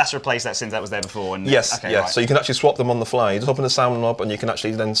 So that's replaced that synth that was there before? And yes, okay, yeah. Right. So you can actually swap them on the fly. You just open the sound knob and you can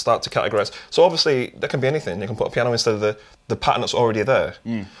actually then start to categorise. So obviously, there can be anything. You can put a piano instead of the pattern that's already there.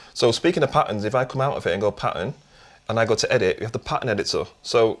 So speaking of patterns, if I come out of it and go pattern, and I go to edit, we have the pattern editor.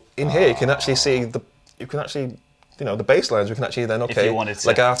 So in here, you can actually see the bass lines. We can actually then, okay,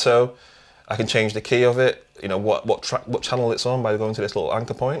 legato, I can change the key of it, what channel it's on by going to this little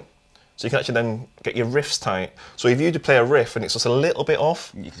anchor point. So you can actually then get your riffs tight. So if you do play a riff and it's just a little bit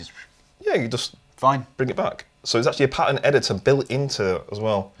off, you just bring it back. So it's actually a pattern editor built into it as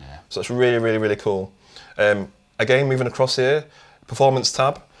well. Yeah. So it's really cool. Again, moving across here, performance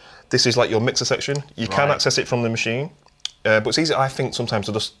tab. This is like your mixer section. You can access it from the machine, but it's easy, I think, sometimes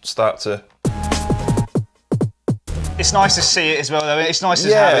to just start to... It's nice to see it as well, though. It's nice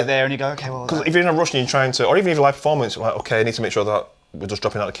to have it there and you go, okay, well... Because if you're in a rush and you're trying to, or even if you're live performance, you're like, okay, I need to make sure that we're just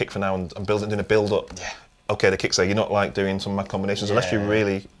dropping out the kick for now and doing a build up. Yeah. Okay, the kick's there. You're not like doing some mad combinations unless you're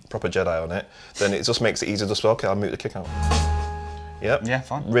really proper Jedi on it. Then it just makes it easier. Just okay, I'll mute the kick out. Yep. Yeah,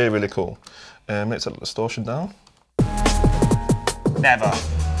 fine. Really cool. Let's set the distortion down. Never.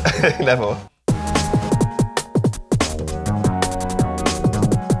 Never.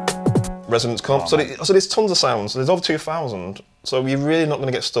 Resonance comp. So there's tons of sounds. There's over 2,000. So you're really not going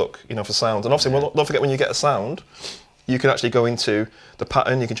to get stuck, for sounds. And obviously, don't forget when you get a sound. You can actually go into the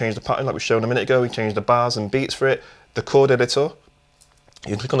pattern, you can change the pattern like we showed a minute ago, we change the bars and beats for it, the chord editor,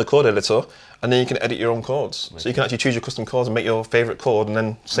 you can click on the chord editor and then you can edit your own chords. So you can actually choose your custom chords and make your favourite chord and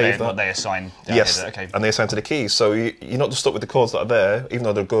then save that. What they assign down here, okay. And they assign to the keys. So you're not just stuck with the chords that are there, even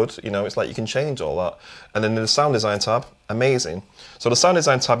though they're good, it's like you can change all that. And then in the sound design tab, amazing. So the sound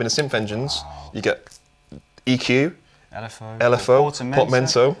design tab in the synth engines, you get EQ, LFO,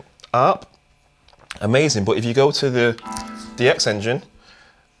 portamento, ARP. Amazing, but if you go to the DX engine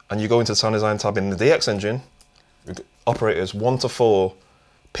and you go into the sound design tab in the DX engine, operators 1 to 4,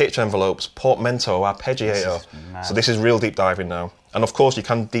 pitch envelopes, portamento, arpeggiator. So this is real deep diving now. And of course you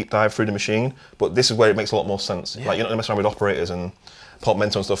can deep dive through the machine, but this is where it makes a lot more sense. Like you're not going to mess around with operators and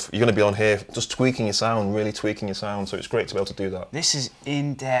portamento and stuff. You're going to be on here just tweaking your sound, really tweaking your sound. So it's great to be able to do that. This is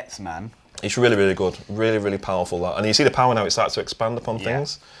in depth, man. It's really good, really powerful that. And you see the power now, it starts to expand upon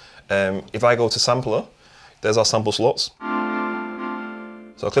things. If I go to sampler, there's our sample slots.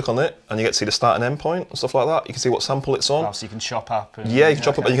 So I click on it, and you get to see the start and end point and stuff like that. You can see what sample it's on. Oh, so you can chop up. And, you can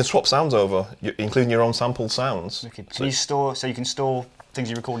chop up, and you can swap sounds over, including your own sampled sounds. Can you store? So you can store things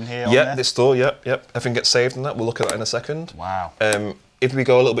you record in here. Yeah, they store. Yep. Everything gets saved in that. We'll look at that in a second. Wow. If we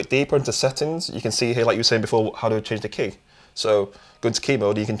go a little bit deeper into settings, you can see here, like you were saying before, how to change the key. So going to key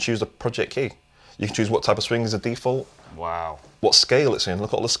mode, you can choose the project key. You can choose what type of string is the default. Wow. What scale it's in.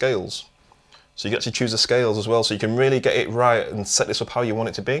 Look at all the scales. So you can actually choose the scales as well, so you can really get it right and set this up how you want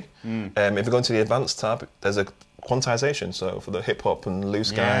it to be. If you go into the advanced tab, there's a quantization. So for the hip hop and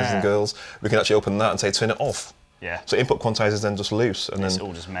loose guys and girls, we can actually open that and say turn it off. Yeah. So input quantizer is then just loose, and it's then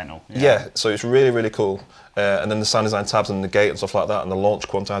all just mental. Yeah. So it's really, really cool. And then the sound design tabs and the gate and stuff like that, and the launch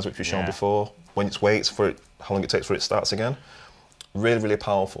quantizer which we've shown before. When it waits for it, how long it takes for it starts again. Really, really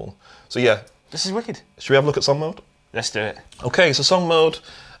powerful. So yeah. This is wicked. Should we have a look at song mode? Let's do it. Okay, so song mode.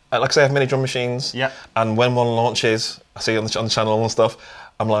 Like I say, I have many drum machines. Yeah. And when one launches, I see on the channel and stuff,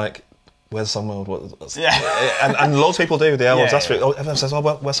 I'm like, where's song mode? And loads of people do. They always ask for it. Oh, everyone says, oh,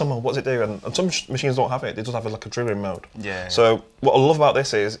 where's song mode? What's it do? And some machines don't have it. They just have like a triggering mode. Yeah. So what I love about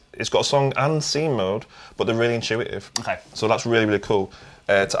this is it's got a song and scene mode, but they're really intuitive. Okay. So that's really, really cool.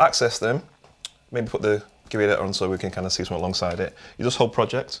 To access them, maybe put the GUI editor on so we can kind of see something alongside it. You just hold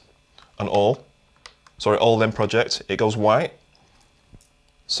project and all. Sorry, all then project. It goes white.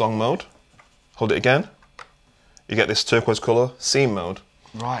 Song mode. Hold it again. You get this turquoise colour. Scene mode.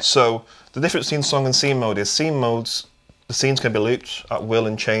 Right. So the difference between song and scene mode is scene modes, the scenes can be looped at will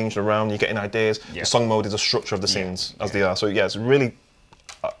and changed around. You're getting ideas. The song mode is the structure of the scenes as they are. So yeah, it's really,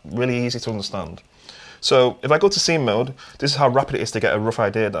 really easy to understand. So if I go to scene mode, this is how rapid it is to get a rough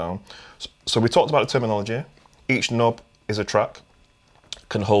idea down. So we talked about the terminology. Each knob is a track,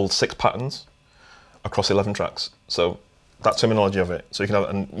 can hold 6 patterns across 11 tracks. So that terminology of it. So you can have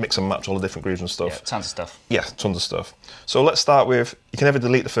and mix and match all the different grooves and stuff. Yeah, tons of stuff. Yeah, tons of stuff. So let's start with, you can never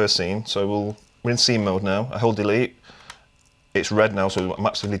delete the first scene. So we're in scene mode now. I hold delete. It's red now, so I'm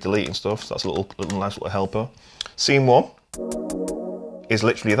actively deleting stuff. So that's a nice little helper. Scene 1 is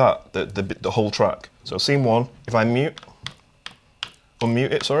literally that, the whole track. So scene 1, if I unmute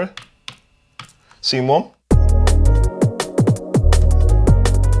it, sorry. Scene 1.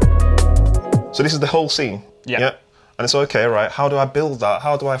 So this is the whole scene. Yeah. And it's okay, right? How do I build that?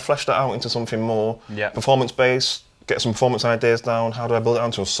 How do I flesh that out into something more performance-based? Get some performance ideas down. How do I build it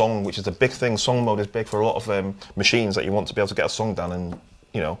onto a song, which is a big thing. Song mode is big for a lot of machines that you want to be able to get a song down and,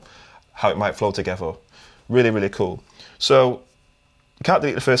 you know, how it might flow together. Really, really cool. So you can't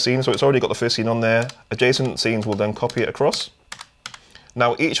delete the first scene, so it's already got the first scene on there. Adjacent scenes will then copy it across.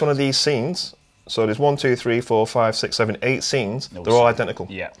 Now each one of these scenes, so there's 1, 2, 3, 4, 5, 6, 7, 8 scenes, they're all identical.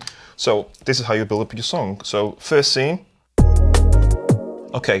 Yeah. So this is how you build up your song. So first scene,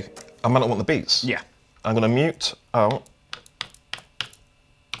 okay, I might not want the beats. Yeah. I'm going to mute out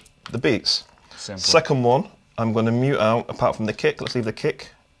the beats. Simple. Second one, I'm going to mute out, apart from the kick, let's leave the kick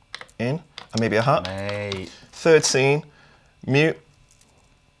in, and maybe a hat. Mate. Third scene, mute,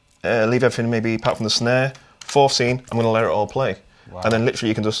 leave everything maybe apart from the snare. Fourth scene, I'm going to let it all play. Wow. And then literally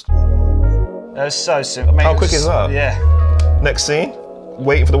you can just... That's so simple. Mate, how quick is that? Yeah. Next scene,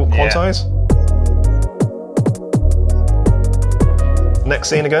 waiting for the quantize. Next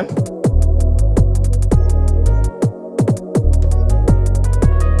scene again.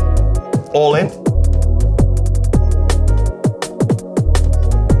 All in.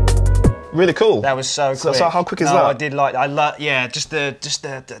 Really cool. That was so quick. So how quick is that? I did like. Yeah. Just the.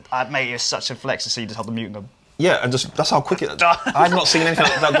 Mate, it's such a flex to see you just hold the mute and go. Yeah, and just that's how quick it. I've not seen anything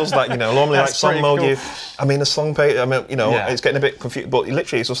that does that. You know, normally like song mode, cool. I mean, the song page. I mean, you know, it's getting a bit confused, but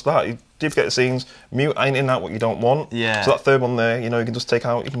literally it's just that. You duplicate the scenes, mute in and out what you don't want. Yeah. So that third one there, you know, you can just take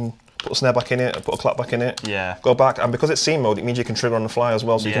out. You can put a snare back in it, put a clap back in it. Yeah. Go back, and because it's scene mode, it means you can trigger on the fly as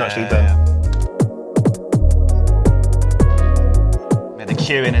well, so you can actually then. Yeah, the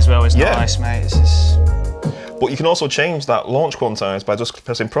cueing as well is nice, mate. It's just... But you can also change that launch quantize by just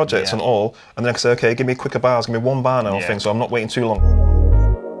pressing projects and all, and then I can say, okay, give me quicker bars, give me 1 bar now, thing, so I'm not waiting too long.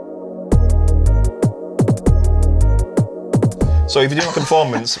 So if you're doing like a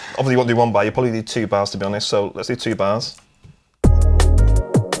performance, obviously you won't do 1 bar, you probably need 2 bars to be honest, so let's do 2 bars.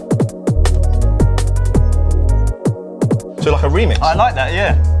 So like a remix. I like that,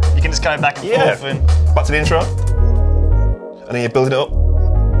 yeah. You can just go back and forth and... Back to the intro. And then you're building it up.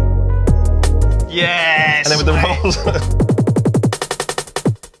 Yes! And then with the rolls.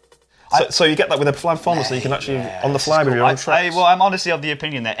 So you get that with a fly performance, so you can actually, on the fly with your own tracks. Well, I'm honestly of the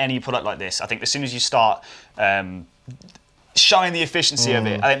opinion that any product like this, I think as soon as you start showing the efficiency of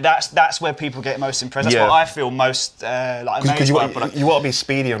it, I think that's where people get most impressed. That's what I feel most like amazed by a product. You want to be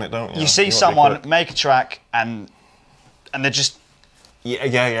speedy on it, don't you? You see someone make a track and they're just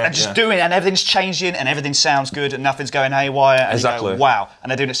And just doing it, and everything's changing, and everything sounds good, and nothing's going haywire. And Exactly. you go, wow. And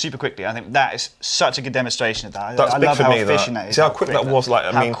they're doing it super quickly. I think that is such a good demonstration of that. That's I big love for how me. efficient that is. See how quick that was. Like,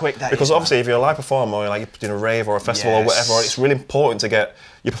 I mean, because obviously, if you're a live performer, or like you're doing a rave or a festival or whatever, it's really important to get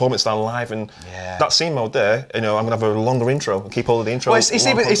your performance down live. And that scene mode there, you know, I'm gonna have a longer intro and keep all of the intro. Well,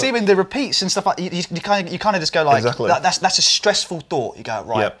 it's even the repeats and stuff like you kind of just go like, that's a stressful thought. You go,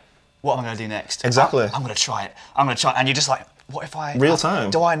 right, what am I going to do next? Exactly. I'm going to try it. I'm going to try it. And you're just like, what if I... Real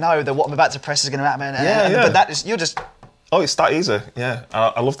time. Do I know that what I'm about to press is going to happen? But that is, you're just... Oh, it's that easy. Yeah,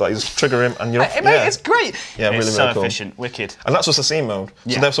 I love that. You just trigger him and you're... Mate, it's great. Yeah, really, it's really so cool. efficient, wicked. And that's just the scene mode.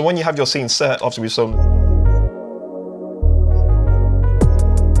 So when you have your scene set, obviously with some...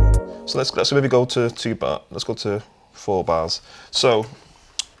 So let's maybe go to 2 bar. Let's go to 4 bars. So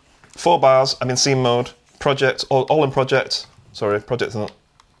 4 bars. I'm in scene mode. Project all in project. Sorry, project and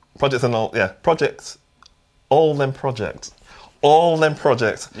all. Yeah, project. All them project. All them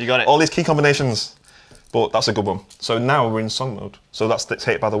project. You got it. All these key combinations. But that's a good one. So now we're in song mode. So that's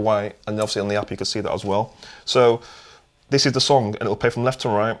dictated by the Y, and obviously on the app you can see that as well. So this is the song, and it'll play from left to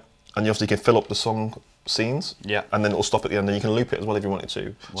right, and you obviously can fill up the song scenes. Yeah. And then it'll stop at the end, and you can loop it as well if you wanted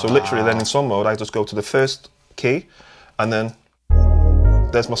to. Wow. So literally, then in song mode, I just go to the first key, and then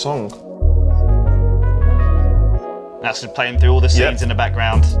there's my song. That's just playing through all the scenes in the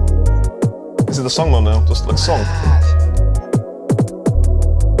background. This is the song mode now, just like song.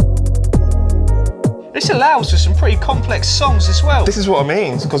 This allows for some pretty complex songs as well. This is what I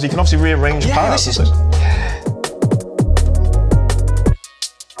mean, because you can obviously rearrange parts. This is,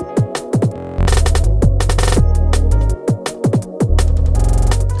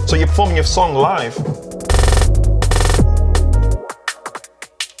 So you're performing your song live.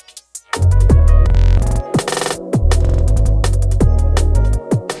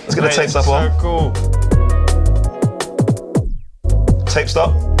 Let's get a tape stop on. So cool. Tape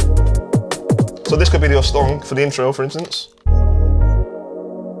stop. So this could be your song for the intro, for instance.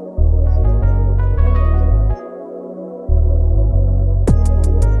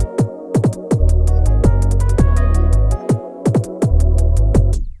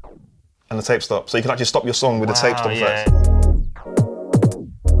 And the tape stop. So you can actually stop your song with the tape stop effect.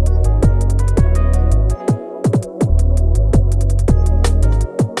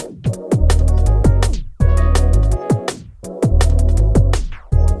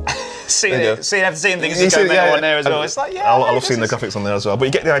 Seeing things just go mental on there as well. It's like, I love seeing the graphics on there as well. But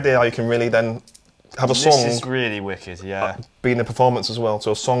you get the idea how you can really then have a song. This is really wicked, being a performance as well.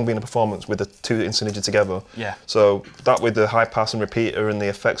 So a song being a performance with the two in synergy together. Yeah. So that with the high pass and repeater and the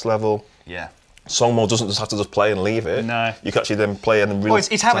effects level. Yeah. Song mode doesn't just have to just play and leave it. No. You can actually then play and then really. Well,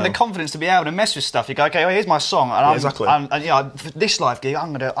 it's having the confidence to be able to mess with stuff. You go, okay, well, here's my song, and exactly. For this live gig,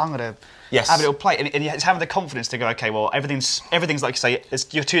 I'm gonna have a little play, and it's having the confidence to go, okay, well, everything's like you say,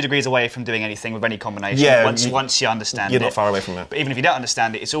 you're 2 degrees away from doing anything with any combination. Yeah. Once you understand it, you're not far away from it. But even if you don't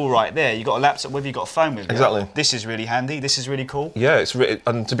understand it, it's all right there. You've got a laptop with you, you've got a phone with you. Exactly. This is really handy. This is really cool. Yeah, it's really,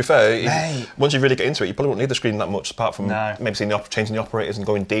 and to be fair, once you really get into it, you probably won't need the screen that much, apart from maybe seeing changing the operators and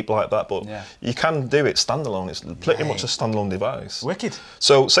going deep like that. But you can do it standalone. It's pretty much a standalone device. Wicked.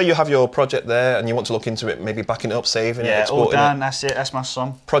 So say you have your project there and you want to look into it, maybe backing it up, saving it, exporting all done. it. That's it. That's my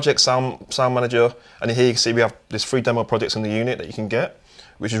song. Project sound manager, and here you can see we have this free demo projects in the unit that you can get,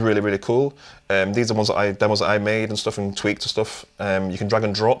 which is really, really cool. These are demos that I made and stuff and tweaked and stuff. You can drag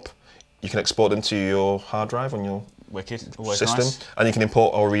and drop. You can export them to your hard drive on your system, and you can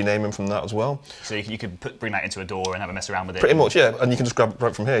import or rename them from that as well. So you could bring that into a DAW and have a mess around with it. Pretty much, yeah. And you can just grab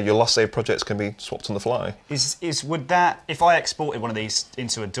right from here. Your last saved projects can be swapped on the fly. Would that, if I exported one of these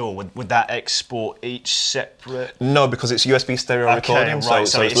into a DAW, would that export each separate? No, because it's USB stereo recording, right,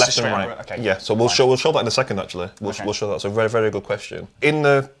 so it's left and right. Okay, yeah, so we'll show that in a second. Actually, we'll show that. So very, very good question. In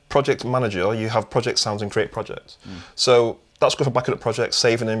the project manager, you have project sounds and create projects. So that's good for backing up projects,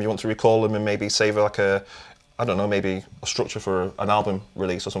 saving them. You want to recall them and maybe save like I don't know, maybe a structure for an album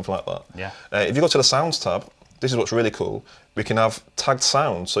release or something like that. Yeah. If you go to the sounds tab, this is what's really cool. We can have tagged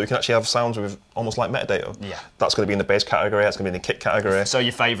sounds, so you can actually have sounds with almost like metadata. Yeah. That's going to be in the bass category. That's going to be in the kick category. So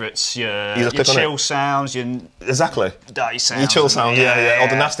your favourites, your chill sounds, your dirty sounds, your chill sounds, all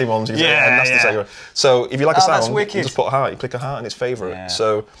the nasty ones. Nasty category. So if you like a sound, you just put a heart. You click a heart and it's favourite. Yeah.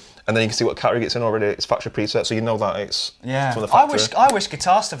 So. And then you can see what category it's in already. It's factory preset, so you know that it's from the factory. I wish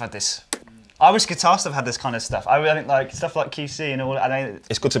guitar stuff had this. I wish guitar stuff had this kind of stuff. I think like stuff like QC and all.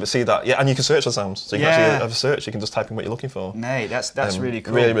 It's good to see that, and you can search the sounds. So you can actually have a search. You can just type in what you're looking for. Mate, that's really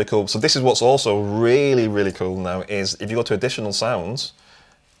cool. Really, really cool. So this is what's also really, really cool now is if you go to additional sounds,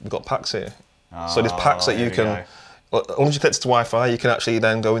 we've got packs here. So there's packs that you can Well, once you connect to Wi-Fi, you can actually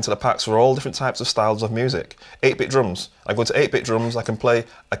then go into the packs for all different types of styles of music. 8-bit drums. I go to 8-bit drums, I can play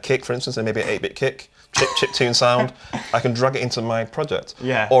a kick, for instance, and maybe an 8-bit kick, chiptune sound. I can drag it into my project.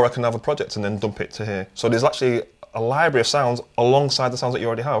 Yeah. Or I can have a project and then dump it to here. So there's actually a library of sounds alongside the sounds that you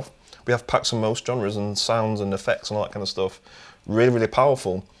already have. We have packs of most genres and sounds and effects and all that kind of stuff. Really, really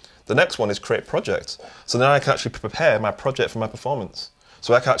powerful. The next one is create project. So then I can actually prepare my project for my performance.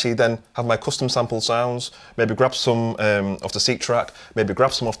 So I can actually then have my custom sample sounds, maybe grab some off the SeqTrack, maybe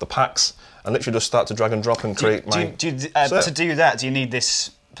grab some off the packs, and literally just start to drag and drop and create my set. To do that, do you need this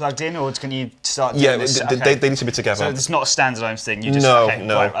plugged in, or can you start doing Yeah, this? they need to be together. So it's not a standalone thing? You just, no.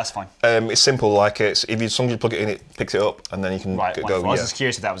 Right, that's fine. It's simple, like as soon as you plug it in, it picks it up, and then you can go. I was just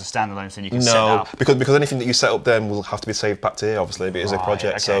curious if that was a standalone thing you can set No, up. because anything that you set up then will have to be saved back to here, obviously, but it is a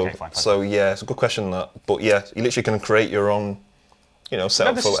project. Okay, fine. So yeah, it's a good question, that. But yeah, you literally can create your own,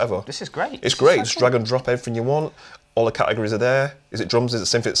 setup for whatever. This is great. It's great. Just drag and drop everything you want. All the categories are there. Is it drums? Is it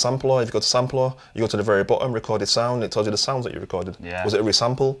synth? It's sampler. If you go to sampler, you go to the very bottom, recorded sound. It tells you the sounds that you recorded. Yeah. Was it a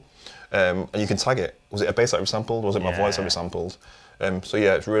resample? And you can tag it. Was it a bass that resampled? Was it my voice that resampled? So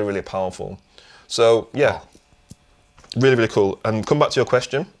yeah, it's really, really powerful. So yeah, really, really cool. And come back to your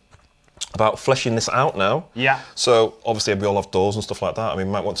question about fleshing this out now. Yeah. So obviously we all have doors and stuff like that. I mean,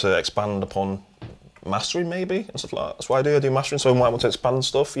 we might want to expand upon mastering maybe and stuff like that. That's why I do mastering. So I might want to expand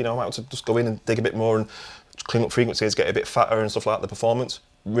stuff. I might want to just go in and dig a bit more and clean up frequencies, get a bit fatter and stuff like that. The performance,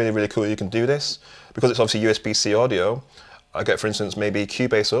 really, really cool. You can do this because it's obviously USB-C audio. I get, for instance, maybe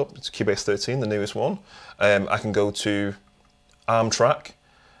Cubase up. It's Cubase 13, the newest one. I can go to ARM-Track.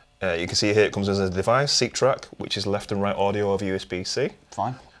 You can see here it comes as a device, SeqTrack, which is left and right audio over USB-C.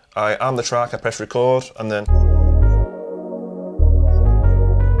 Fine. I arm the track, I press record, and then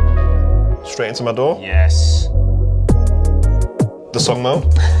straight into my DAW. Yes. The song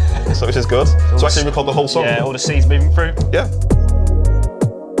mode, so which is good. So I actually record the whole song. Yeah, all the seeds moving through. Yeah.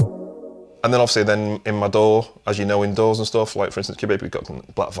 And then obviously then in my DAW, as you know, in DAWs and stuff, like for instance Cubase, we've got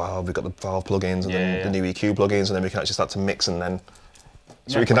Black Valve, we've got the Valve plugins, and then the new EQ plugins, and then we can actually start to mix and then,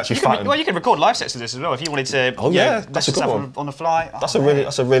 so we can actually fatten. Well, you can record live sets of this as well if you wanted to. Oh yeah, that's a good one. On the fly. That's a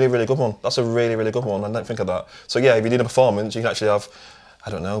really, really good one. That's a really, really good one. I didn't think of that. So yeah, if you need a performance, you can actually have, I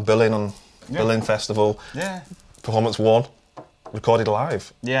don't know, Berlin Festival. Yeah. Performance 1, recorded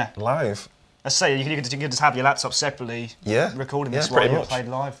live. Yeah. Live. Let's say you can just have your laptop separately. Yeah. Recording this while you're played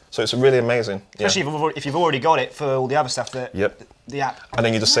live. So it's really amazing. Especially if you've already got it for all the other stuff that the app. And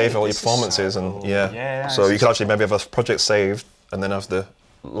then you just save all your performances and so you could actually maybe have a project saved and then have the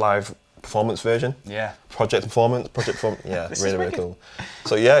live performance version. Yeah. Project performance. Yeah, really, really cool.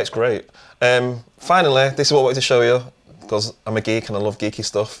 So yeah, it's great. Finally, this is what I wanted to show you because I'm a geek and I love geeky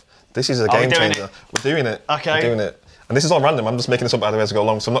stuff. This is a game changer. We're doing it. Okay. We're doing it. And this is all random. I'm just making this up by the way as I go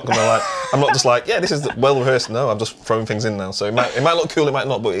along. So I'm not going to I'm not just like, yeah, this is well rehearsed. No, I'm just throwing things in now. So it might look cool, it might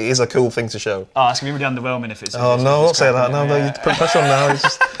not, but it is a cool thing to show. Oh, it's going to be really underwhelming if it's. Oh no, don't say that. No, you put pressure on now. It's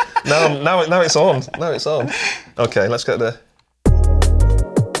just now it's on. Now it's on. Okay, let's get there.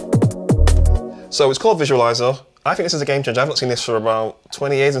 So it's called Visualiser. I think this is a game changer. I've not seen this for about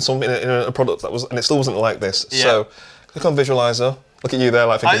 20 years in something in a product that was, and it still wasn't like this. Yeah. So click on Visualiser. Look at you there,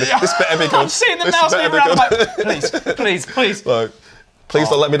 like thinking this better be good. I'm seeing them now, spinning around. Like, please. Like, please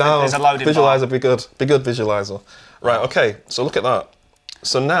don't let me down. There's a loading Visualiser, be good. Be good, Visualiser. Right, okay, so look at that.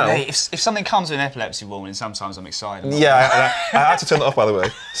 So now... Hey, if something comes with an epilepsy warning, sometimes I'm excited. Yeah, I had to turn it off, by the way.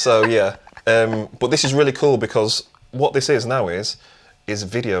 So, yeah. But this is really cool because what this is now is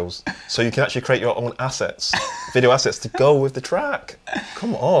videos. So you can actually create your own assets, video assets to go with the track.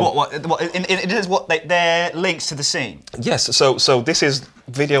 Come on. They're links to the scene? Yes, so this is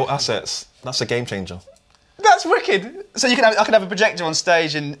video assets. That's a game changer. That's wicked. So I can have a projector on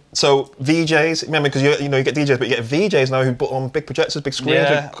stage and... So VJs, remember, because you get DJs, but you get VJs now who put on big projectors, big screens,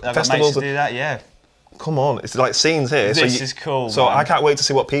 I've festivals. got mates to do that, yeah. Come on, it's like scenes here. This is cool. So I can't wait to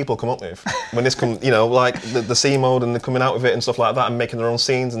see what people come up with when this comes, like the C mode and they're coming out with it and stuff like that and making their own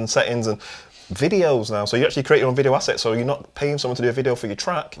scenes and settings and videos now. So you actually create your own video asset. So you're not paying someone to do a video for your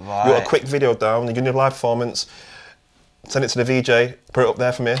track. Right. You got a quick video down, you're doing a live performance, send it to the VJ, put it up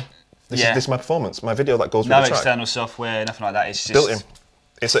there for me. This is my performance, my video that goes with the track. No external software, nothing like that. It's just built in.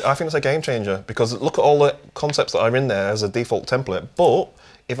 I think it's a game changer because look at all the concepts that are in there as a default template. But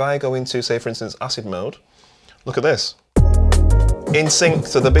if I go into, say, for instance, acid mode, look at this. In sync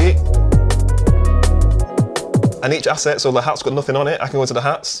to the beat. And each asset, so the hat's got nothing on it, I can go into the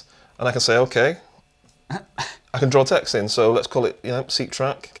hats and I can say, okay, I can draw text in. So let's call it,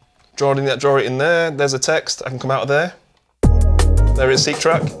 SeqTrack. Draw it in there, there's a text, I can come out of there. There is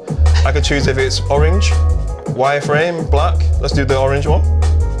SeqTrack. I can choose if it's orange, wireframe, black. Let's do the orange one.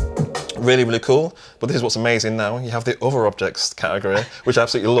 Really, really cool. But this is what's amazing now. You have the other objects category, which I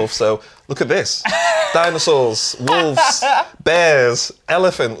absolutely love. So look at this. Dinosaurs, wolves, bears,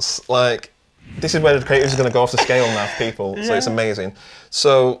 elephants. Like, this is where the creatives are going to go off the scale now for people. Yeah. So it's amazing.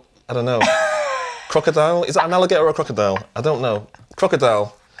 So, I don't know. Crocodile? Is that an alligator or a crocodile? I don't know.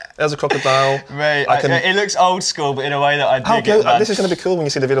 Crocodile. There's a crocodile. Mate, it looks old school, but in a way that I dig it. This is going to be cool when you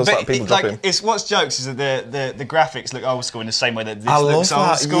see the videos that people dropping. What's jokes is that the graphics look old school in the same way that this looks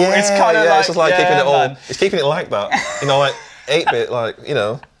old school. Yeah, it's kind of like, it's just like keeping it all. It's keeping it like that. You know, like 8-bit, like, you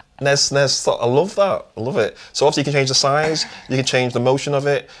know. NES, I love that. I love it. So obviously you can change the size, you can change the motion of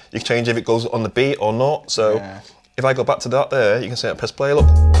it, you can change if it goes on the beat or not. So if I go back to that there, you can say, press play, look,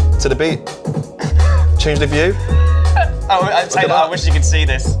 to the beat. Change the view. I wish you could see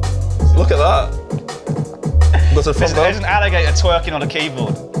this. Look at that. Go to the front. There's an alligator twerking on a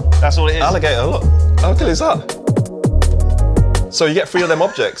keyboard. That's all it is. Alligator, look. How cool is that? So you get 3 of them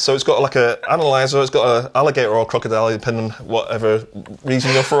objects. So it's got like an analyzer, it's got an alligator or a crocodile, depending on whatever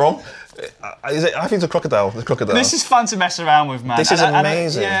region you're from. I think it's a crocodile. The crocodile. This is fun to mess around with, man. This is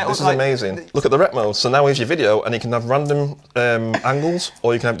amazing. This is amazing. Look at the rep mode. So now here's your video, and you can have random angles,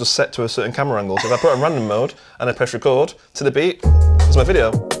 or you can have just set to a certain camera angle. So if I put it in random mode and I press record to the beat, there's my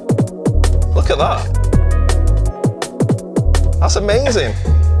video. Look at that. That's amazing.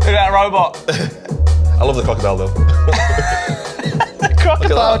 Look at that robot. I love the crocodile though. The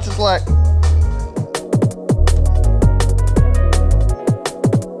crocodile just like.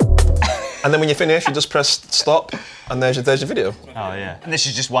 And then when you finish, you just press stop, and there's your video. Oh yeah. And this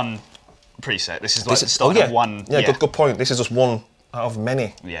is just one preset. This is like the start of one. Yeah, good point. This is just one out of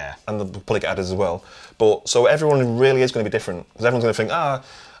many. Yeah. And they'll probably get added as well. But so everyone really is going to be different, because everyone's going to think,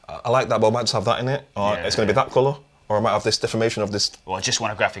 I like that, but I might just have that in it, or it's going to be that colour, or I might have this deformation of this. Or I just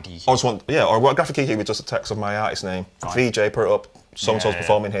want a graphic EQ. Or just want, or what graphic EQ with just the text of my artist name. Right. VJ, put it up. So and so's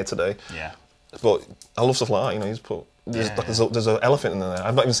performing here today. Yeah. But I love stuff like that. You know, you just put. There's an elephant in there.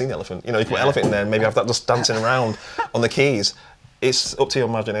 I've not even seen the elephant. You know, you put an elephant in there and maybe have that just dancing around on the keys. It's up to your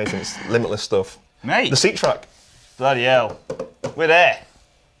imagination. It's limitless stuff. Mate. The SeqTrack. Bloody hell. We're there.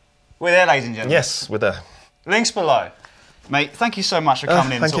 We're there, ladies and gentlemen. Yes, we're there. Links below. Mate, thank you so much for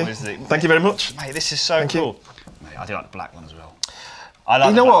coming in and talking to this. Thank you very much. Mate, this is so cool. Mate, I do like the black one as well.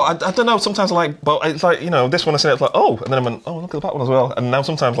 You know what? I don't know. Sometimes I like, but it's like, you know, this one I say it's like, oh, and then I went, oh, look at the black one as well. And now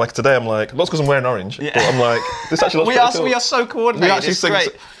sometimes, like today, I'm like, not because I'm wearing orange, but I'm like, this actually looks pretty cool. We are so coordinated. We actually sing,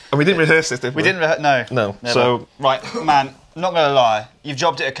 and we didn't rehearse this, did we? We didn't rehearse. No. No. Never. So right, man. Not gonna lie, you've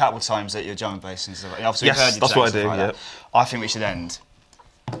dropped it a couple of times at your drum and bass and stuff. Obviously, yes, we've heard you that's what I do. Like yeah. I think we should end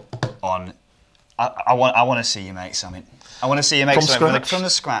on. I want to see you make something. I want to see you make something from the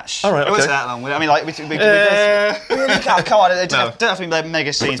scratch. All right, It wasn't that long. I mean, like, come on, it don't have to be like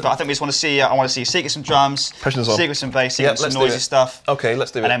mega scenes, but I think we just want to see you. I want to see you seek some drums, seek with some bass, seek with some noisy stuff. Okay, let's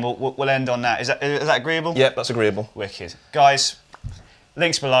do it. And then we'll end on that. Is that agreeable? Yep, that's agreeable. Wicked. Guys,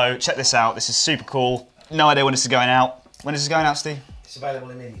 links below. Check this out. This is super cool. No idea when this is going out. When is this going out, Steve? It's available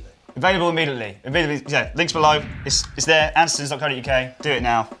immediately. Available immediately. Yeah, links below. It's there. Andertons.co.uk. Do it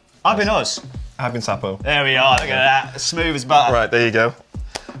now. I've been Oz. I've been Sapo. There we are. Look at that. Smooth as butter. Right, there you go.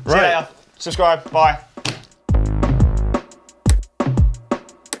 See you later. Subscribe. Bye.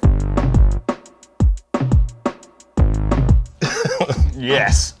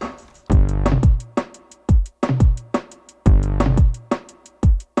 Yes.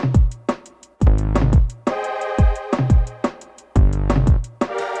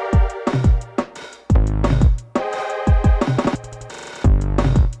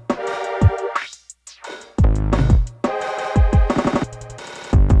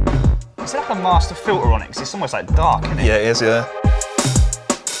 Is there like a master filter on it? Because it's almost like dark, isn't it? Yeah, it is, yeah.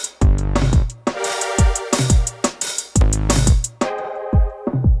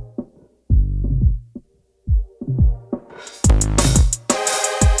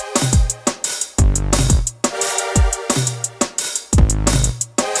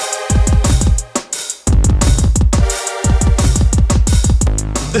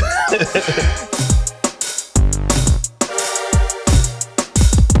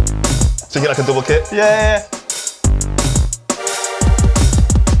 So you get like a double kit? Yeah.